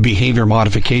understand behavior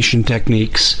modification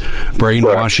techniques,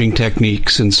 brainwashing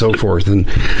techniques, and so forth. And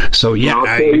so,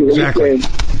 yeah, exactly.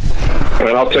 And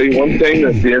I'll tell you one thing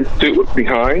that the Institute was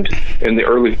behind in the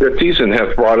early 50s and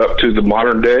have brought up to the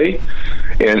modern day,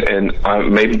 and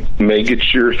may get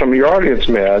some of your audience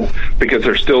mad because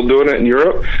they're still doing it in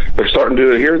Europe. They're starting to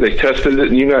do it here. They tested it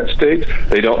in the United States.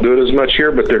 They don't do it as much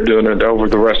here, but they're doing it over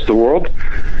the rest of the world.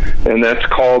 And that's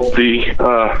called the,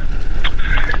 how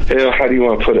do you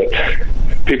want to put it?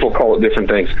 People call it different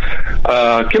things.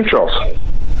 Chemtrails.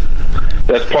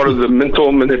 That's part of the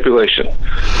mental manipulation.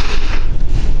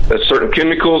 There's certain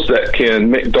chemicals that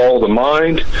can dull the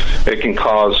mind. It can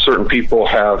cause certain people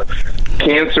have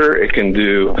cancer. It can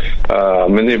do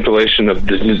manipulation of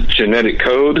the genetic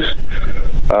code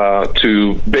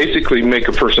to basically make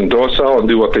a person docile and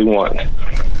do what they want.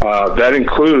 That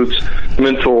includes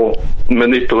mental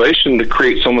manipulation to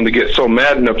create someone to get so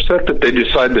mad and upset that they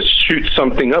decide to shoot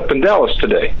something up in Dallas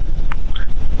today,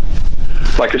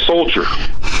 like a soldier.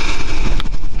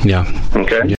 Yeah.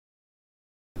 Okay. Yeah.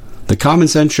 The Common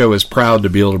Sense Show is proud to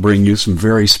be able to bring you some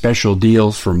very special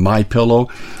deals from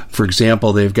MyPillow. For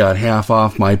example, they've got half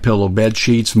off MyPillow bed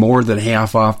sheets, more than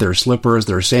half off their slippers,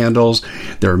 their sandals,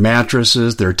 their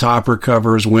mattresses, their topper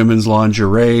covers, women's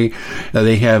lingerie.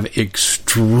 They have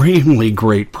extremely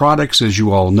great products, as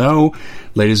you all know.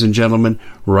 Ladies and gentlemen,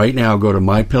 right now go to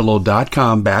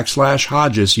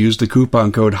mypillow.com/Hodges. Use the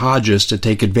coupon code Hodges to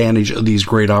take advantage of these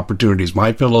great opportunities.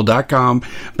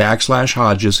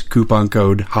 mypillow.com/Hodges, coupon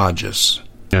code Hodges.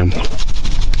 And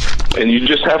you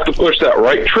just have to push that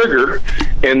right trigger,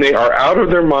 and they are out of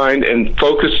their mind and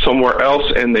focused somewhere else,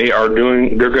 and they're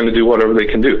going to do whatever they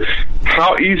can do.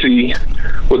 how easy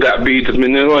would that be to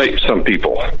manipulate some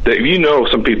people? That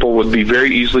some people would be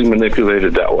very easily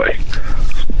manipulated that way.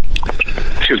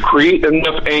 To create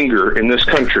enough anger in this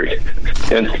country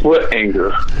and split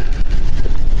anger.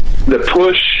 The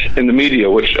push in the media,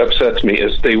 which upsets me,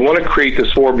 is they want to create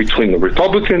this war between the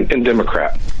Republican and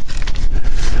Democrat.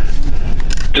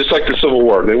 Just like the Civil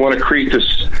War. They want to create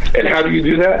this. And how do you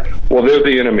do that? Well, they're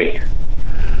the enemy.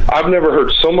 I've never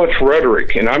heard so much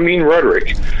rhetoric, and I mean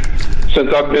rhetoric,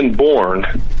 since I've been born,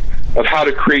 of how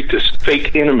to create this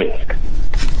fake enemy.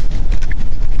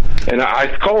 And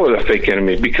I call it a fake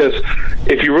enemy because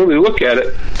if you really look at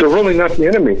it, they're really not the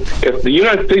enemy. If the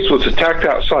United States was attacked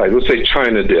outside, let's say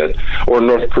China did, or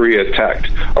North Korea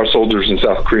attacked our soldiers in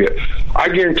South Korea, I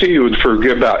guarantee you would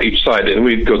forgive about each side and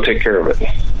we'd go take care of it.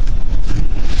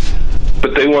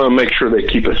 But they want to make sure they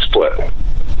keep it split.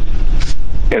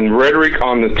 And rhetoric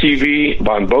on the TV,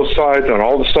 on both sides, on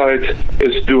all the sides,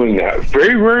 is doing that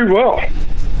very, very well.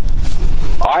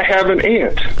 I have an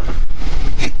aunt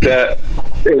that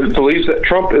believes that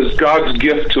Trump is God's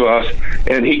gift to us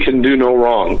and he can do no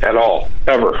wrong at all,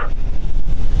 ever.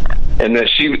 And that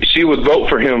she would vote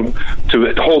for him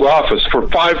to hold office for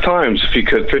 5 times if he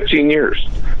could, 15 years.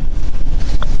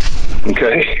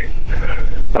 Okay?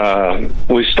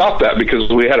 We stopped that because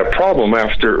we had a problem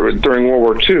during World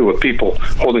War II with people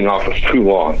holding office too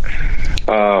long.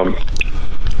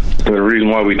 The reason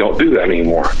why we don't do that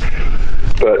anymore.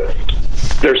 But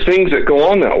there's things that go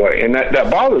on that way, and that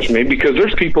bothers me because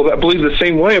there's people that believe the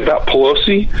same way about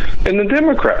Pelosi and the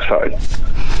Democrat side.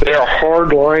 They are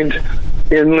hard-lined,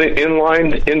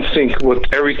 in sync with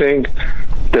everything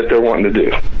that they're wanting to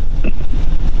do.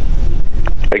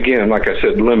 Again, like I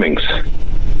said, lemmings.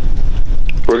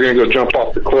 We're going to go jump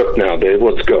off the cliff now, Dave.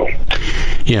 Let's go.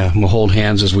 Yeah, we'll hold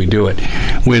hands as we do it.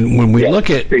 When we look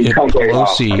at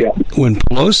Pelosi, when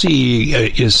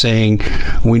Pelosi is saying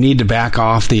we need to back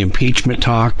off the impeachment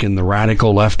talk and the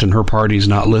radical left and her party's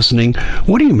not listening,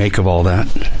 what do you make of all that?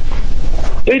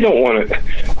 They don't want it.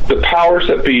 The powers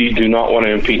that be do not want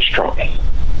to impeach Trump.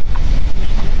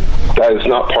 That is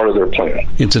not part of their plan.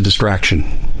 It's a distraction.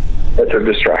 It's a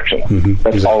distraction. Mm-hmm.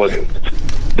 That's all it is.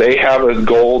 They have a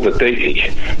goal that they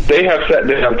have set.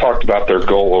 They have talked about their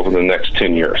goal over the next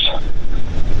 10 years.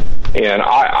 And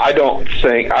I don't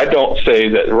say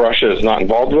that Russia is not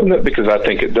involved in it because I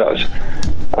think it does.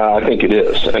 I think it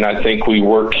is, and I think we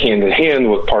work hand in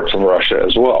hand with parts of Russia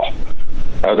as well.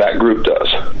 That group does,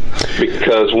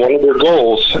 because one of their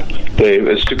goals, Dave,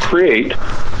 is to create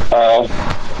a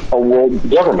world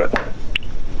government.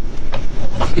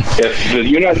 If the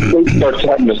United States starts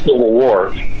having a civil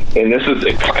war, and this is,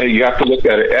 you have to look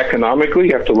at it economically,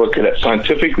 you have to look at it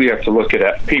scientifically, you have to look at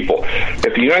it people.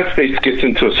 If the United States gets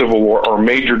into a civil war or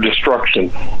major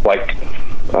destruction, like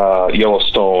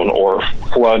Yellowstone or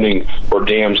flooding or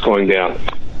dams going down,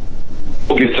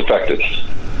 it gets affected.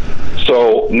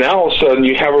 So now all of a sudden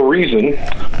you have a reason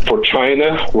for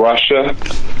China, Russia,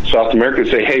 South America to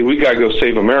say, hey, we got to go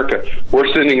save America.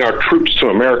 We're sending our troops to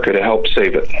America to help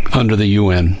save it. Under the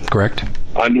UN, correct?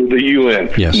 Under the UN.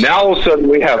 Yes. Now all of a sudden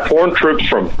we have foreign troops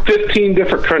from 15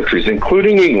 different countries,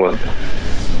 including England,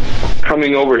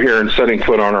 coming over here and setting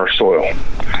foot on our soil.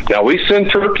 Now, we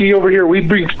send Turkey over here. We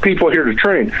bring people here to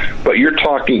train. But you're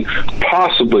talking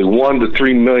possibly 1 to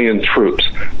 3 million troops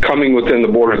coming within the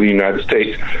border of the United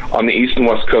States on the east and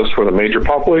west coast where the major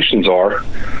populations are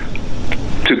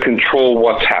to control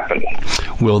what's happening.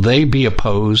 Will they be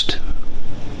opposed?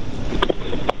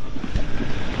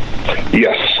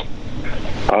 Yes.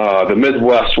 The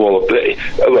Midwest will.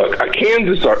 Look,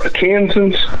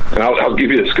 Kansans, and I'll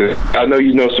give you this because I know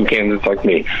you know some Kansans like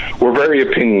me. We're very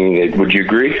opinionated. Would you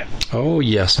agree? Oh,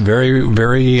 yes. Very,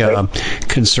 very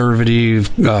conservative,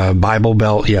 Bible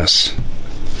Belt, yes.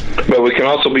 But we can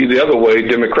also be the other way,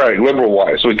 Democratic,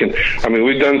 liberal-wise. We've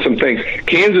done some things.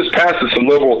 Kansas passes some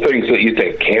liberal things that you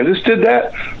think, Kansas did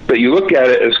that? But you look at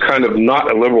it as kind of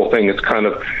not a liberal thing. It's kind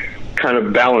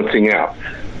of balancing out.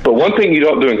 But one thing you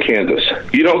don't do in Kansas,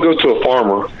 you don't go to a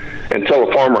farmer and tell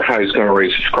a farmer how he's going to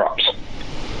raise his crops.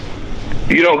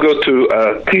 You don't go to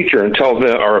a teacher and tell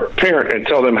them, or a parent and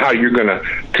tell them how you're going to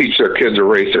teach their kids or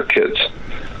raise their kids.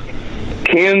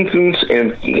 Kansans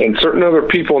and certain other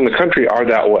people in the country are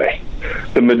that way.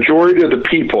 The majority of the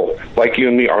people, like you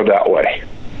and me, are that way.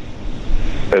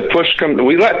 As push comes,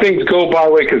 we let things go by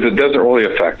the way because it doesn't really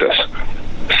affect us.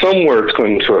 Somewhere it's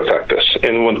going to affect us.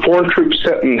 And when foreign troops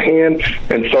set in hand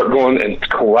and start going and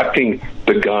collecting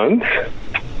the guns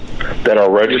that are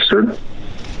registered,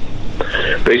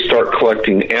 they start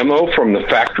collecting ammo from the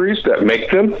factories that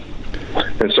make them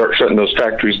and start shutting those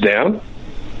factories down.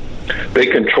 They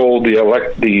control the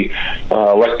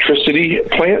electricity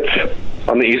plants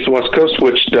on the east and west coast,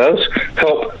 which does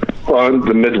help run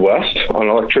the Midwest on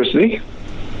electricity.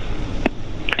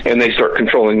 And they start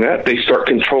controlling that. They start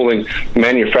controlling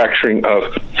manufacturing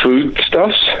of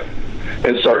foodstuffs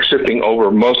and start shipping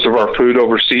over most of our food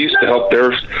overseas to help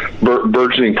their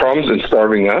burgeoning problems and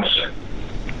starving us.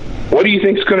 What do you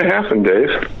think is going to happen, Dave?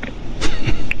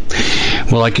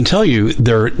 Well, I can tell you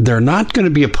they're not going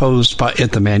to be opposed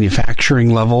at the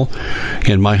manufacturing level,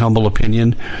 in my humble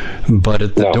opinion, but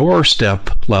at the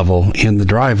doorstep level in the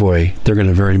driveway, they're going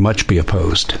to very much be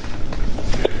opposed.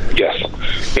 Yes,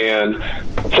 and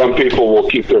some people will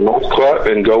keep their mouth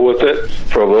shut and go with it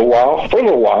for a little while,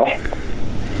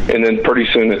 and then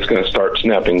pretty soon it's going to start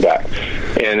snapping back.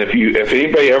 And if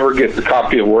anybody ever gets a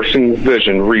copy of Washington's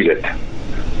Vision, read it.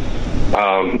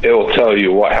 It will tell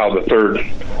you how the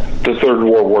third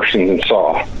war Washington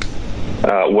saw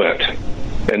went,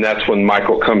 and that's when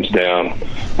Michael comes down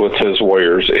with his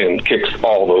warriors and kicks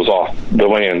all those off the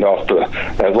land.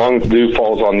 As long as dew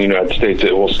falls on the United States,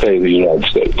 it will stay the United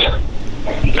States.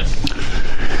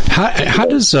 How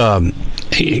does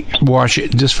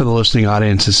Washington, just for the listening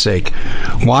audience's sake,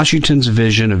 Washington's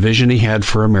vision, a vision he had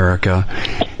for America,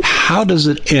 how does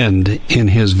it end in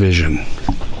his vision?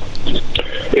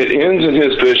 It ends in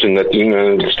his vision that the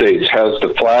United States has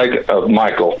the flag of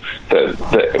Michael,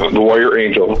 the warrior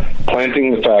angel,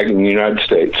 planting the flag in the United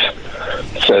States,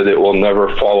 said it will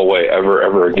never fall away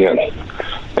ever again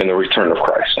in the return of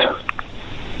Christ.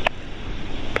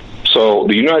 So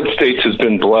the United States has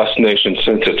been a blessed nation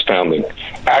since its founding,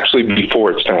 actually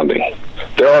before its founding.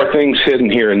 There are things hidden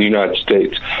here in the United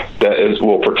States that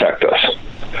will protect us.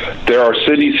 There are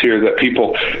cities here that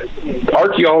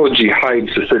archaeology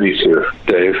hides the cities here,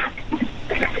 Dave.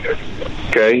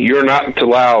 Okay, you're not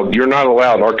allowed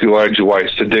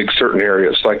archaeology-wise to dig certain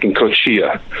areas, like in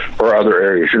Kochia or other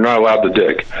areas. You're not allowed to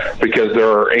dig because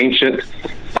there are ancient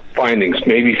findings,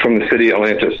 maybe from the city of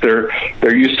Atlantis.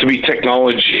 There used to be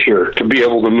technology here to be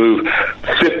able to move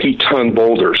 50-ton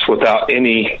boulders without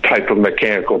any type of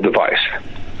mechanical device.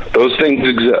 Those things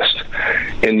exist,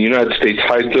 and the United States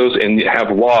hides those and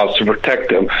have laws to protect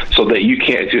them so that you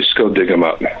can't just go dig them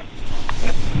up.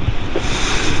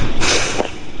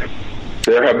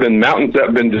 There have been mountains that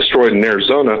have been destroyed in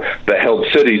Arizona that held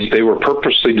cities. They were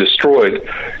purposely destroyed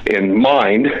and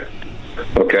mined,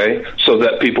 okay, so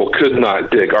that people could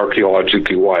not dig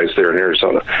archaeologically wise there in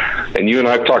Arizona. And you and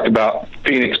I have talked about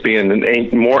Phoenix being a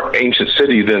more ancient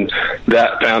city than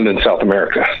that found in South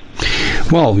America.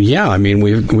 Well, yeah, I mean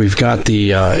we've got the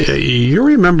you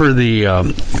remember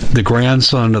the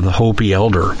grandson of the Hopi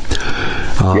elder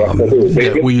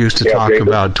that we used to talk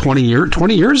about 20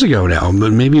 years ago now,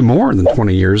 but maybe more than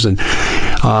 20 years, and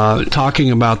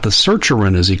talking about the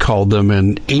Searcherin, as he called them,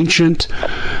 and ancient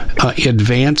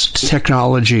advanced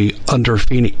technology under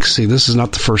Phoenix. See, this is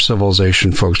not the first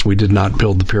civilization, folks. We did not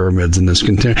build the pyramids in this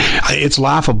container. It's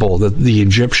laughable that the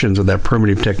Egyptians with that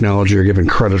primitive technology are given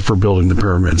credit for building the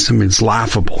pyramids. I mean, it's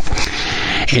laughable.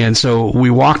 And so we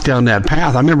walked down that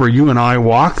path. I remember you and I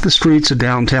walked the streets of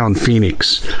downtown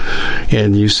Phoenix,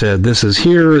 and you said, this is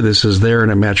here, this is there,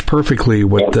 and it matched perfectly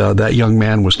what that young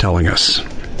man was telling us.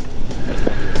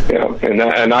 Yeah,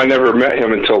 and I never met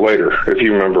him until later, if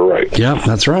you remember right. Yeah,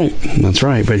 that's right.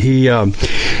 But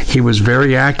he was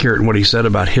very accurate in what he said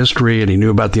about history, and he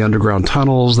knew about the underground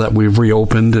tunnels that we've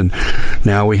reopened, and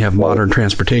now we have modern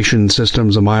transportation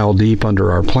systems a mile deep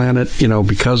under our planet,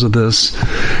 because of this.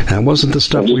 That wasn't the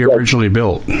stuff we originally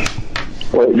built.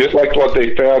 Well, just like what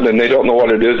they found, and they don't know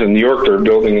what it is in New York, they're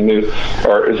building a new,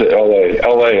 or is it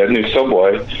LA, a new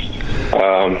subway.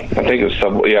 I think it's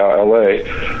subway, LA.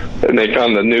 And they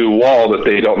found a new wall that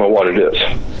they don't know what it is.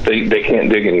 They can't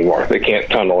dig anymore. They can't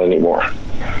tunnel anymore.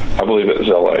 I believe it was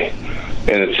LA.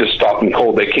 And it's just stopping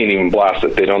cold. They can't even blast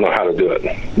it. They don't know how to do it.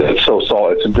 It's so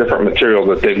solid. It's a different material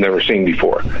that they've never seen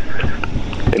before.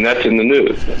 And that's in the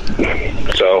news.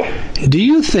 So, do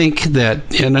you think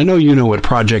that, and I know you know what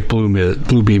Project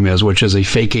Bluebeam is, which is a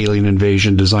fake alien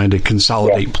invasion designed to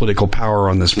consolidate political power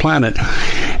on this planet.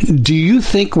 Do you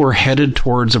think we're headed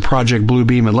towards a Project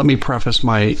Bluebeam? And let me preface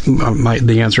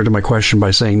the answer to my question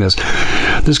by saying this.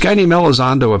 This guy named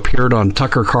Elizondo appeared on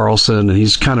Tucker Carlson, and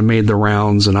he's kind of made the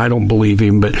rounds, and I don't believe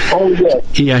him, but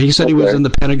he said he was in the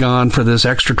Pentagon for this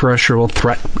extraterrestrial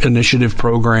threat initiative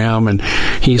program, and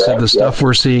he said the stuff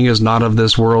we're seeing is not of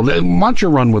this world. Why don't you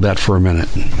run with that for a minute?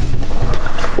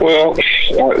 Well,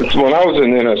 when I was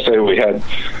in NSA,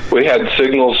 we had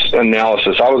signals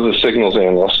analysis. I was a signals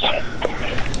analyst,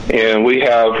 and we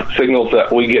have signals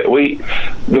that we get.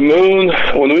 The moon,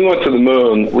 when we went to the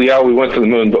moon, we went to the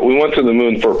moon, but we went to the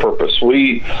moon for a purpose.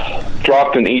 We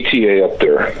dropped an ETA up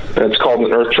there, and it's called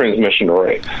an Earth Transmission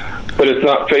Array. But it's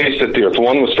not faced at the Earth.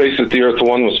 One was faced at the Earth,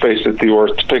 one was faced at the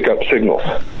Earth to pick up signals,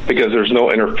 because there's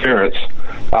no interference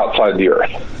outside the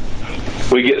Earth.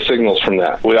 We get signals from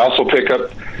that. We also pick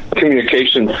up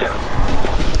communications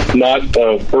not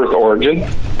of Earth origin.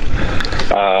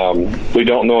 We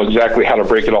don't know exactly how to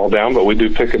break it all down, but we do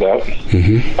pick it up.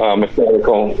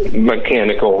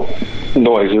 Mechanical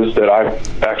noises that I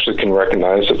actually can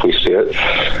recognize if we see it.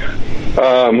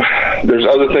 There's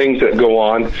other things that go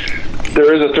on.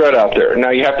 There is a threat out there. Now,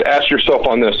 you have to ask yourself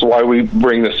on this why we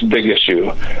bring this big issue.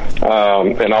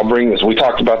 And I'll bring this. We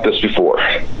talked about this before.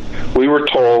 We were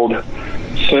told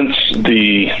since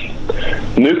the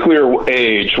nuclear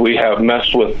age, we have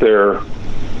messed with their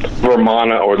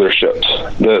Vermana or their ships.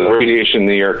 The radiation in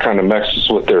the air kind of messes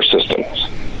with their systems.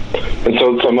 And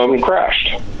so some of them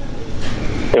crashed.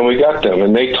 And we got them,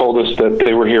 and they told us that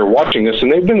they were here watching us,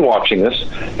 and they've been watching us,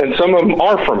 and some of them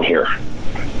are from here.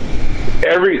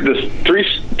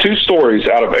 Two stories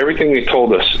out of everything they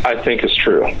told us, I think is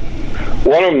true.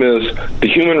 One of them is the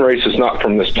human race is not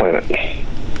from this planet,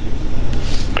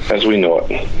 as we know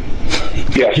it.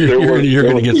 Yes, you're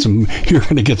going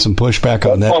to get some pushback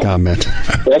on that comment.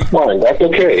 That's fine. That's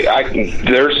okay.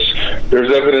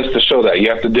 There's evidence to show that. You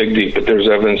have to dig deep, but there's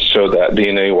evidence to show that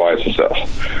DNA wise and stuff.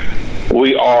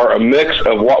 We are a mix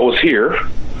of what was here,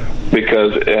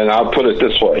 and I'll put it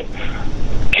this way: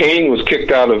 Cain was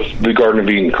kicked out of the Garden of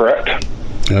Eden, correct?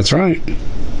 That's right.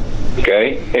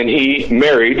 Okay, and he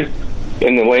married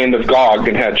in the land of Gog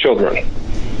and had children.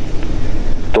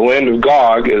 The land of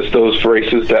Gog is those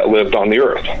races that lived on the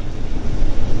earth.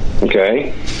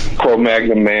 Okay?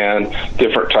 Cro-Magnon man,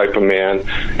 different type of man,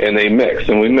 and they mixed.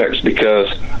 And we mixed because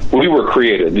we were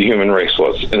created, the human race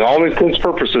was. And all intents and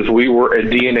purposes, we were a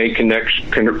DNA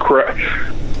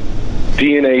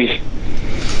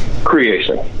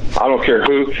creation. I don't care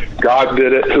who, God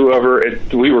did it, whoever,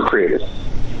 we were created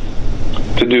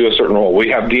to do a certain role. We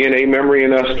have DNA memory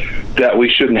in us that we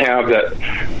shouldn't have, that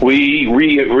we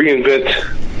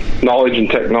reinvent knowledge and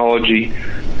technology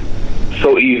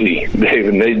so easy, Dave,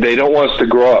 and they don't want us to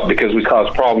grow up because we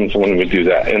cause problems when we do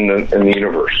that in the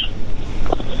universe.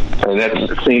 And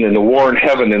that's seen in the war in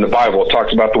heaven in the Bible. It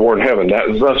talks about the war in heaven. That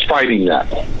is us fighting that,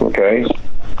 okay?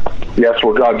 That's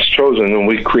where God's chosen, and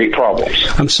we create problems.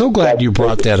 I'm so glad you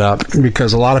brought that up,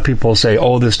 because a lot of people say,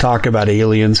 this talk about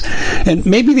aliens, and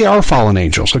maybe they are fallen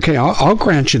angels. Okay, I'll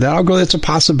grant you that. I'll go, that's a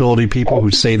possibility, people who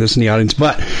say this in the audience,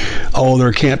 but,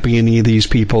 there can't be any of these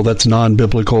people. That's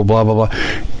non-biblical, blah, blah, blah.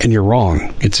 And you're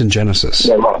wrong. It's in Genesis.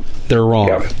 They're wrong.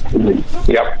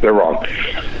 Yep, they're wrong.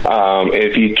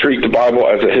 If you treat the Bible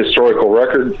as a historical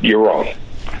record, you're wrong.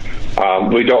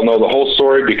 We don't know the whole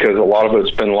story because a lot of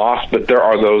it's been lost, but there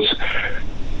are those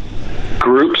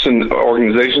groups and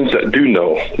organizations that do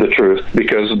know the truth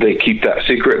because they keep that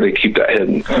secret, they keep that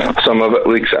hidden. Some of it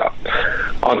leaks out.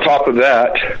 On top of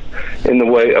that, in the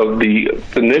way of the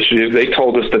initiative, they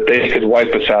told us that they could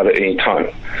wipe us out at any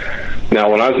time. Now,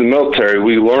 when I was in the military,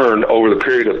 we learned over the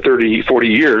period of 30, 40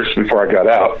 years before I got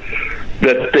out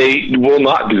that they will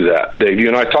not do that. Dave, you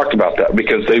and I talked about that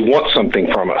because they want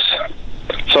something from us.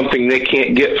 Something they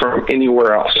can't get from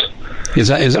anywhere else. Are you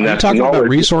talking about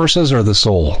resources or the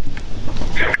soul?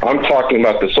 I'm talking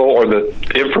about the soul, or the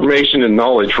information and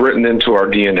knowledge written into our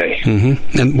DNA.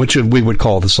 Mm-hmm. And which we would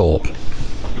call the soul.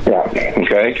 Yeah,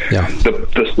 okay? Yeah.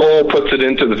 The soul puts it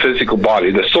into the physical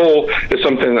body. The soul is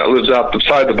something that lives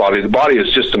outside the body. The body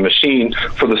is just a machine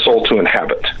for the soul to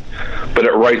inhabit. But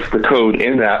it writes the code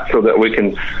in that so that we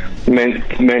can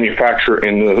manufacture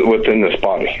within this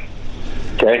body.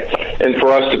 Okay? And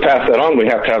for us to pass that on, we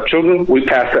have to have children. We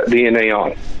pass that DNA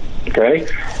on. Okay?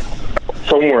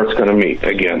 Somewhere it's going to meet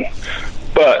again.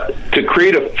 But to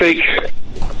create a fake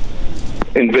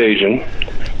invasion,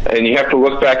 and you have to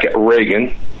look back at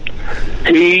Reagan,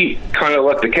 he kind of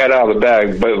let the cat out of the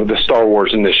bag with the Star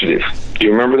Wars initiative. Do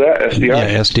you remember that, SDI?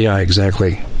 Yeah, SDI,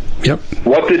 exactly. Yep.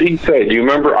 What did he say? Do you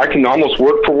remember? I can almost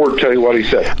word for word tell you what he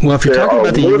said. Well, if you're talking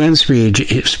about the UN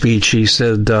speech, he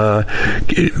said, I'll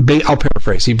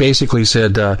paraphrase, he basically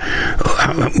said,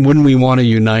 wouldn't we want to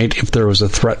unite if there was a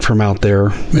threat from out there?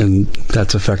 And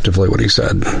that's effectively what he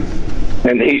said.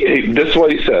 And this is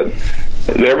what he said.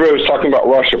 Everybody was talking about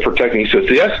Russia protecting. He says,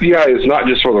 the SDI is not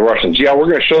just for the Russians. Yeah, we're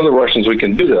going to show the Russians we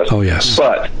can do this. Oh, yes.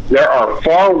 But there are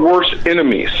far worse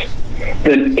enemies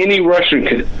than any Russian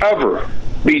could ever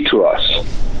be to us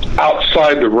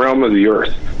outside the realm of the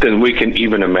earth than we can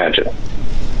even imagine.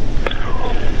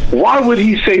 Why would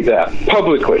he say that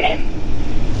publicly?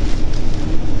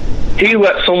 he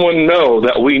let someone know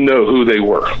that we know who they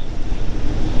were.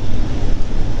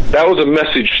 That was a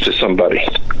message to somebody.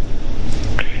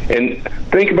 And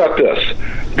think about this.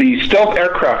 The stealth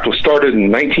aircraft was started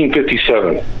in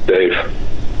 1957, Dave.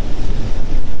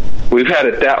 We've had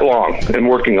it that long and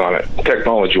working on it,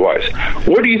 technology-wise.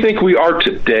 Where do you think we are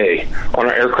today on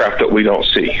our aircraft that we don't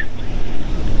see?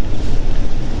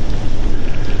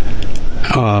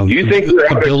 Do you think we're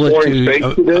out exploring space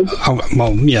today?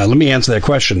 Well, yeah, let me answer that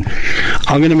question.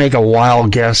 I'm going to make a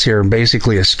wild guess here and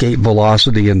basically escape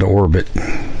velocity into orbit.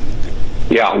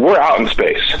 Yeah, we're out in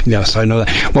space. Yes, I know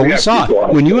that. Well, we saw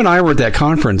when you and I were at that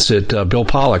conference at Bill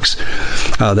Pollock's,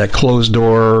 that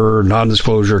closed-door,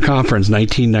 non-disclosure conference,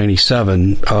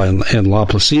 1997, in La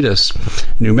Placitas,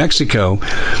 New Mexico.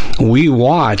 We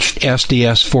watched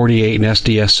SDS-48 and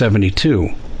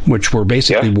SDS-72, which were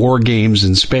basically war games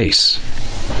in space.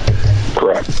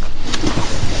 Correct.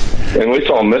 And we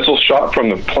saw missiles shot from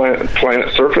the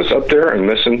planet surface up there and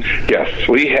missing. Yes,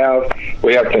 we have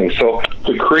things. So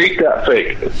to create that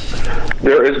fake,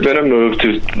 there has been a move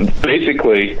to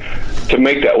basically to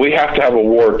make that. We have to have a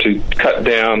war to cut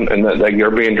down, and that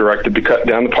they're being directed to cut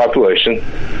down the population.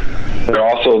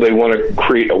 They want to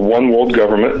create a one world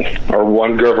government, or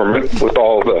one government with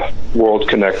all the worlds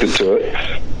connected to it.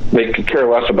 They could care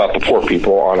less about the poor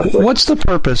people, honestly. What's the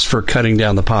purpose for cutting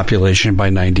down the population by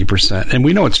 90%? And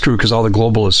we know it's true because all the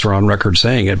globalists are on record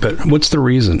saying it, but what's the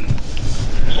reason?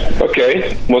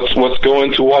 Okay, let's go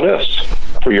into what ifs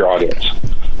for your audience.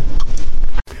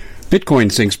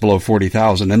 Bitcoin sinks below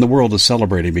 40,000, and the world is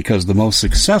celebrating because the most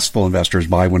successful investors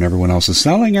buy when everyone else is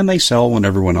selling, and they sell when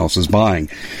everyone else is buying.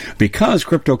 Because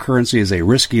cryptocurrency is a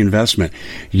risky investment,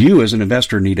 you as an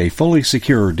investor need a fully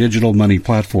secure digital money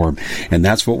platform, and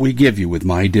that's what we give you with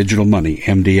My Digital Money,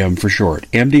 MDM for short.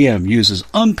 MDM uses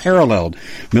unparalleled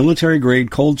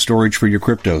military-grade cold storage for your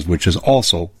cryptos, which is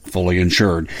also fully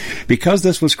insured. Because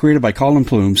this was created by Colin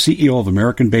Plume, CEO of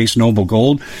American-based Noble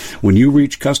Gold, when you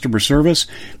reach customer service,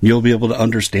 you'll be able to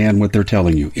understand what they're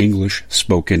telling you. English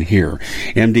spoken here.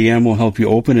 MDM will help you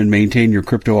open and maintain your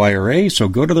crypto IRA, so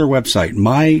go to their website,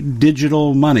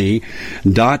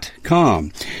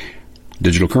 mydigitalmoney.com.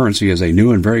 Digital currency is a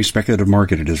new and very speculative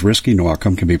market. It is risky. No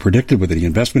outcome can be predicted. With any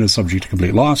investment is subject to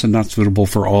complete loss and not suitable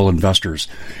for all investors.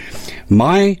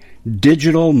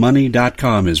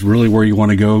 MyDigitalMoney.com is really where you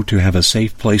want to go to have a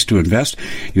safe place to invest.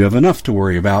 You have enough to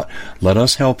worry about. Let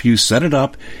us help you set it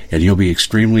up, and you'll be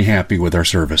extremely happy with our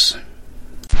service.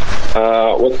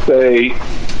 Let's say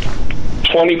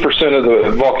 20% of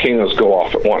the volcanoes go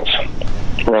off at once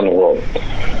around the world.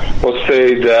 Let's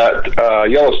say that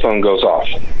Yellowstone goes off,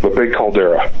 the big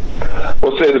caldera.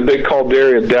 Let's say the big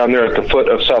caldera down there at the foot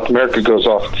of South America goes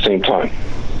off at the same time.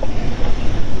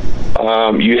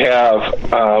 You have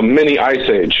mini ice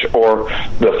age, or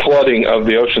the flooding of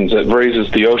the oceans that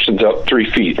raises the oceans up 3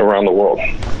 feet around the world.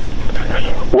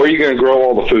 Where are you going to grow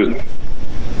all the food?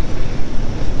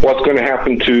 What's going to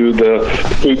happen to the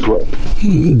food growth?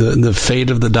 The fate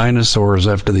of the dinosaurs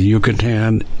after the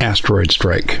Yucatan asteroid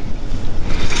strike.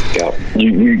 Yeah,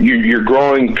 your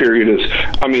growing period is,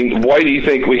 why do you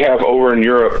think we have over in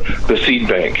Europe the seed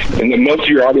bank? And most of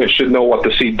your audience should know what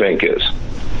the seed bank is.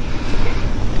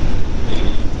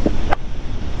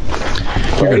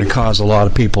 You're going to cause a lot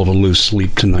of people to lose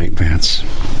sleep tonight, Vance.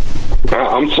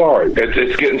 I'm sorry.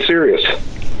 It's getting serious.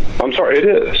 I'm sorry. It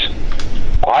is.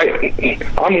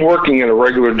 I'm working in a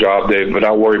regular job, Dave, but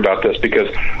I worry about this because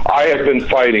I have been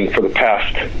fighting for the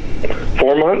past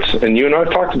 4 months, and you and I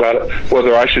talked about it,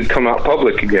 whether I should come out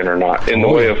public again or not in the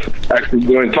way of actually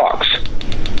doing talks.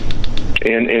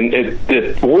 And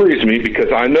it worries me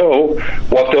because I know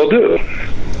what they'll do.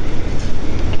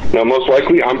 Now, most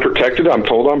likely, I'm protected. I'm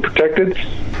told I'm protected.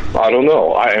 I don't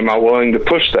know. Am I willing to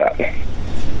push that?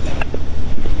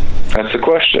 That's the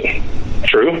question.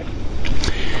 True?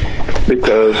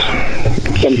 Because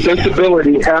some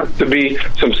sensibility,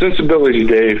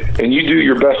 Dave, and you do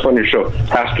your best on your show,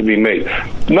 has to be made.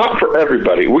 Not for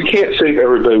everybody. We can't save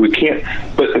everybody. We can't,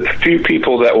 but a few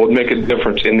people that will make a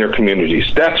difference in their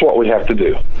communities. That's what we have to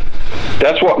do.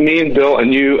 That's what me and Bill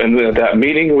and you and that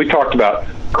meeting we talked about.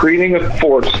 Creating a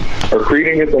force or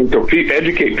creating a thing to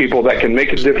educate people that can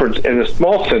make a difference in a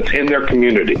small sense in their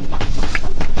community.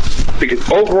 Because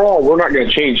overall, we're not going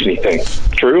to change anything.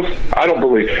 True? I don't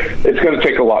believe it's going to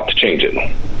take a lot to change it.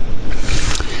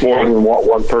 More than what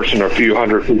one person or a few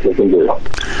hundred people can do.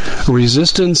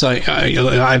 Resistance,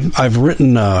 I've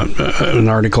written an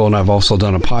article, and I've also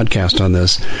done a podcast on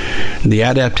this. The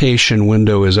adaptation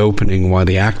window is opening while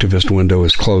the activist window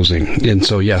is closing. And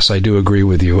so, yes, I do agree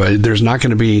with you. There's not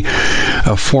going to be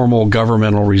a formal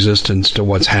governmental resistance to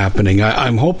what's happening.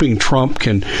 I'm hoping Trump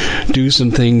can do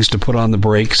some things to put on the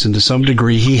brakes, and to some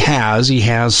degree he has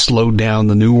slowed down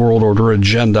the New World Order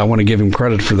agenda. I want to give him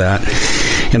credit for that.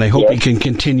 And I hope he can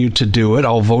continue to do it.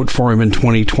 I'll vote for him in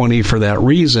 2020 for that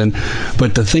reason.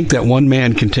 But to think that one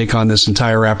man can take on this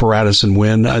entire apparatus and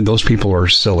win, those people are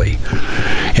silly.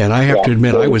 And I have to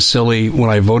admit, I was silly when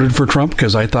I voted for Trump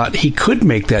because I thought he could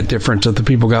make that difference if the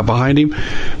people got behind him.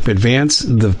 But Vance,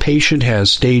 the patient has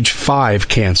stage 5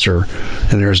 cancer,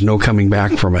 and there's no coming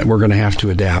back from it. We're going to have to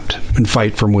adapt and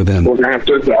fight from within. We're going to have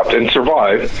to adapt and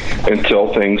survive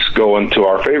until things go into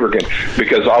our favor again.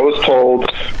 Because I was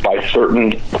told by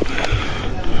certain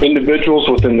individuals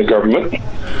within the government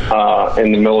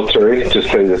and the military, to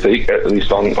say that they, at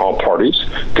least on all parties,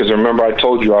 because remember I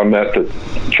told you I met the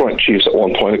Joint Chiefs at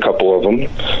one point, a couple of them,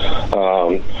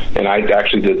 and I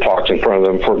actually did talks in front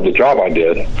of them for the job I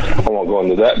did. I won't go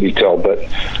into that detail, but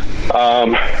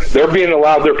they're being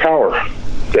allowed their power,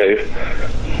 Dave.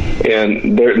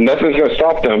 And nothing's going to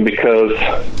stop them because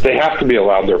they have to be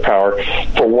allowed their power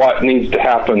for what needs to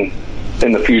happen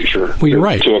in the future. Well, you're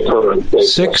right. To occur.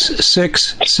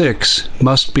 666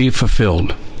 must be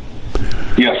fulfilled.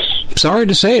 Yes. Sorry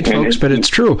to say it, folks, but it's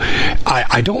true.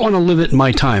 I don't want to limit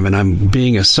my time, and I'm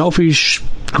being a selfish,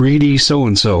 greedy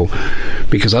so-and-so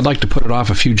because I'd like to put it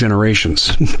off a few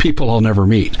generations, people I'll never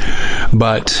meet.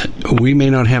 But we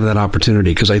may not have that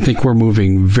opportunity because I think we're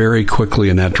moving very quickly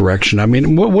in that direction. I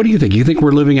mean, what do you think? You think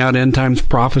we're living out end times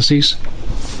prophecies?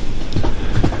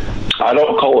 I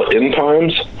don't call it end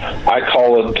times. I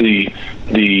call it the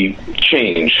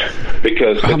change,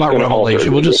 because how about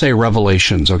Revelation? We'll just say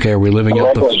Revelations, okay? Are we living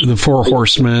out the 4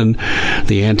 horsemen,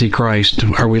 the Antichrist?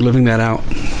 Are we living that out?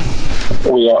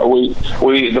 We are. We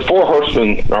the 4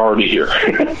 horsemen are already here.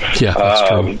 Yeah, that's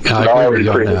true. I agree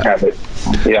on that.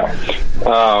 Yeah.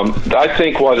 I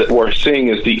think what we're seeing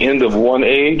is the end of one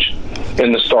age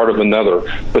and the start of another,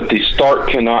 but the start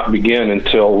cannot begin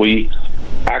until we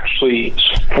actually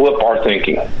flip our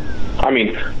thinking. I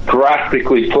mean,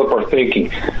 drastically flip our thinking.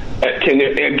 Can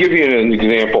I give you an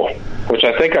example, which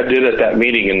I think I did at that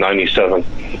meeting in 97.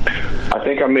 I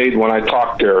think when I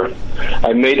talked there,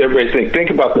 I made everybody think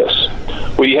about this.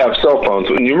 We have cell phones.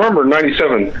 And you remember in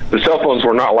 97, the cell phones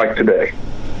were not like today.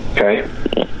 Okay?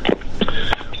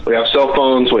 We have cell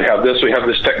phones, we have this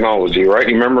technology, right?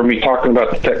 You remember me talking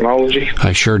about the technology?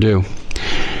 I sure do.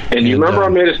 And you remember I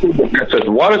made a statement that says,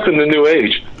 what if in the new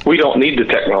age we don't need the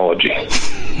technology?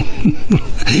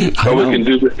 So we can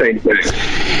do the same thing.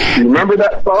 You remember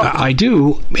that thought? I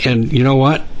do. And you know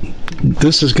what?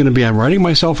 This is going to be, I'm writing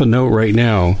myself a note right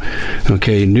now.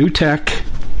 Okay, new tech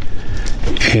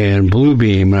and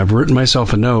Bluebeam. I've written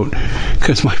myself a note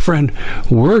because, my friend,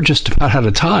 we're just about out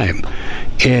of time.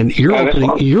 And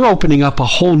you're opening up a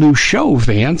whole new show,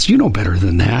 Vance. You know better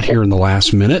than that here in the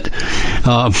last minute. You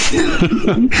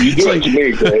do it to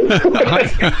me,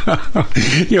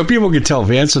 Dave. People can tell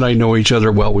Vance and I know each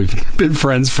other well. We've been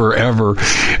friends forever.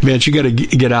 Vance, you got to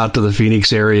get out to the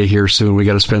Phoenix area here soon. We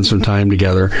got to spend some time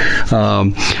together.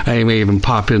 I may even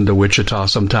pop into Wichita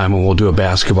sometime and we'll do a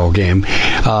basketball game.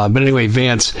 But anyway,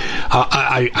 Vance,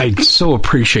 I so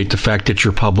appreciate the fact that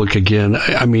you're public again.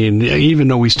 I mean, even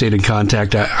though we stayed in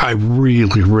contact, I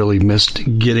really, really missed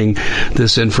getting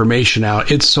this information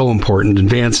out. It's so important. And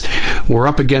Vance, we're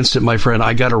up against it, my friend.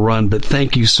 I got to run, but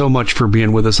thank you so much for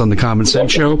being with us on the Common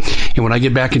Sense Show. And when I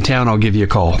get back in town, I'll give you a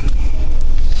call.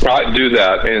 I do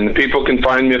that, and people can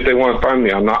find me if they want to find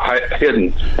me. I'm not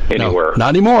hidden anywhere. No, not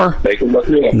anymore. They can look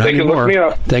me up. Look me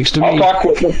up. Thanks to me. I'll talk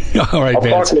with them. All right,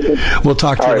 Vance. We'll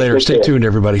talk to you later. Stay tuned,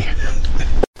 everybody.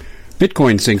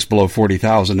 Bitcoin sinks below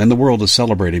 40,000, and the world is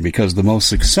celebrating because the most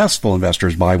successful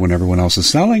investors buy when everyone else is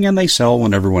selling, and they sell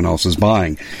when everyone else is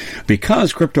buying.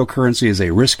 Because cryptocurrency is a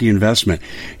risky investment,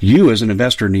 you as an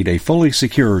investor need a fully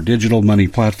secure digital money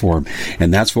platform,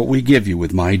 and that's what we give you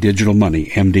with My Digital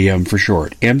Money, MDM for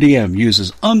short. MDM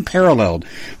uses unparalleled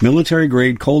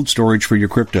military-grade cold storage for your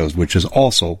cryptos, which is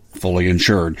also fully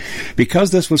insured.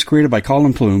 Because this was created by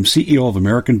Colin Plume, CEO of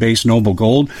American-based Noble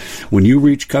Gold, when you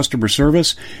reach customer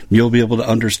service, you'll be able to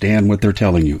understand what they're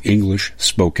telling you. English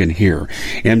spoken here.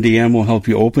 MDM will help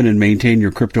you open and maintain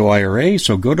your crypto IRA,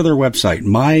 so go to their website,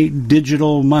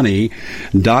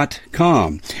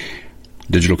 mydigitalmoney.com.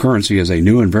 Digital currency is a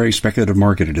new and very speculative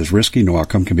market. It is risky. No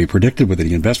outcome can be predicted with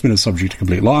any investment. Is subject to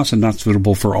complete loss and not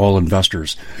suitable for all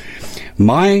investors.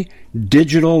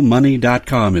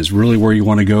 MyDigitalMoney.com is really where you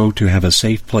want to go to have a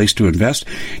safe place to invest.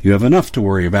 You have enough to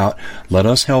worry about. Let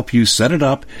us help you set it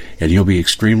up, and you'll be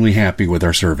extremely happy with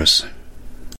our service.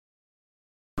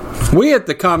 We at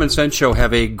the Common Sense Show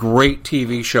have a great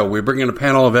TV show. We bring in a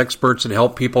panel of experts that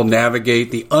help people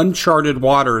navigate the uncharted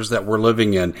waters that we're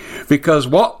living in. Because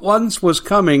what once was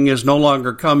coming is no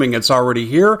longer coming. It's already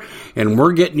here, and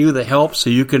we're getting you the help so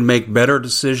you can make better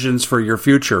decisions for your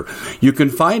future. You can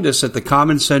find us at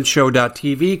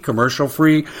thecommonsenseshow.tv,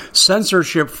 commercial-free,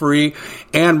 censorship-free,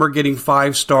 and we're getting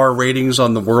 5-star ratings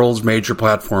on the world's major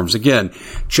platforms. Again,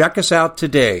 check us out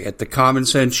today at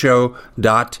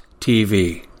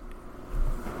thecommonsenseshow.tv.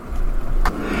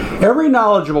 Every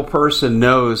knowledgeable person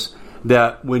knows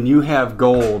that when you have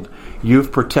gold,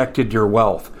 you've protected your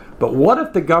wealth. But what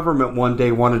if the government one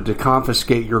day wanted to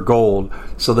confiscate your gold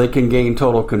so they can gain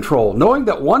total control, knowing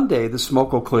that one day the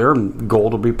smoke will clear and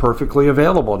gold will be perfectly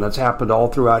available, and that's happened all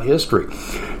throughout history.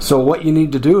 So what you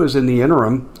need to do is, in the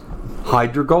interim,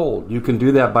 hide your gold. You can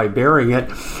do that by burying it.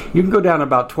 You can go down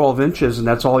about 12 inches, and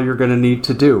that's all you're going to need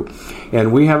to do.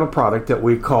 And we have a product that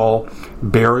we call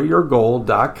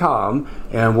buryyourgold.com,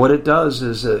 and what it does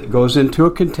is it goes into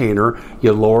a container.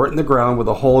 You lower it in the ground with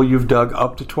a hole you've dug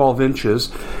up to 12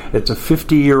 inches. It's a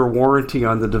 50-year warranty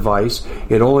on the device.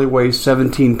 It only weighs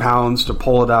 17 pounds to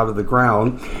pull it out of the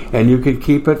ground, and you can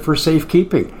keep it for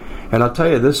safekeeping. And I'll tell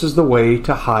you, this is the way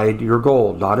to hide your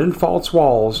gold, not in false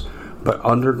walls, but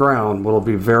underground, will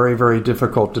be very, very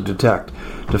difficult to detect.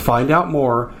 To find out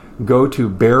more, go to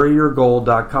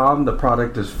buryyourgold.com. The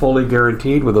product is fully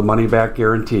guaranteed with a money-back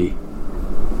guarantee.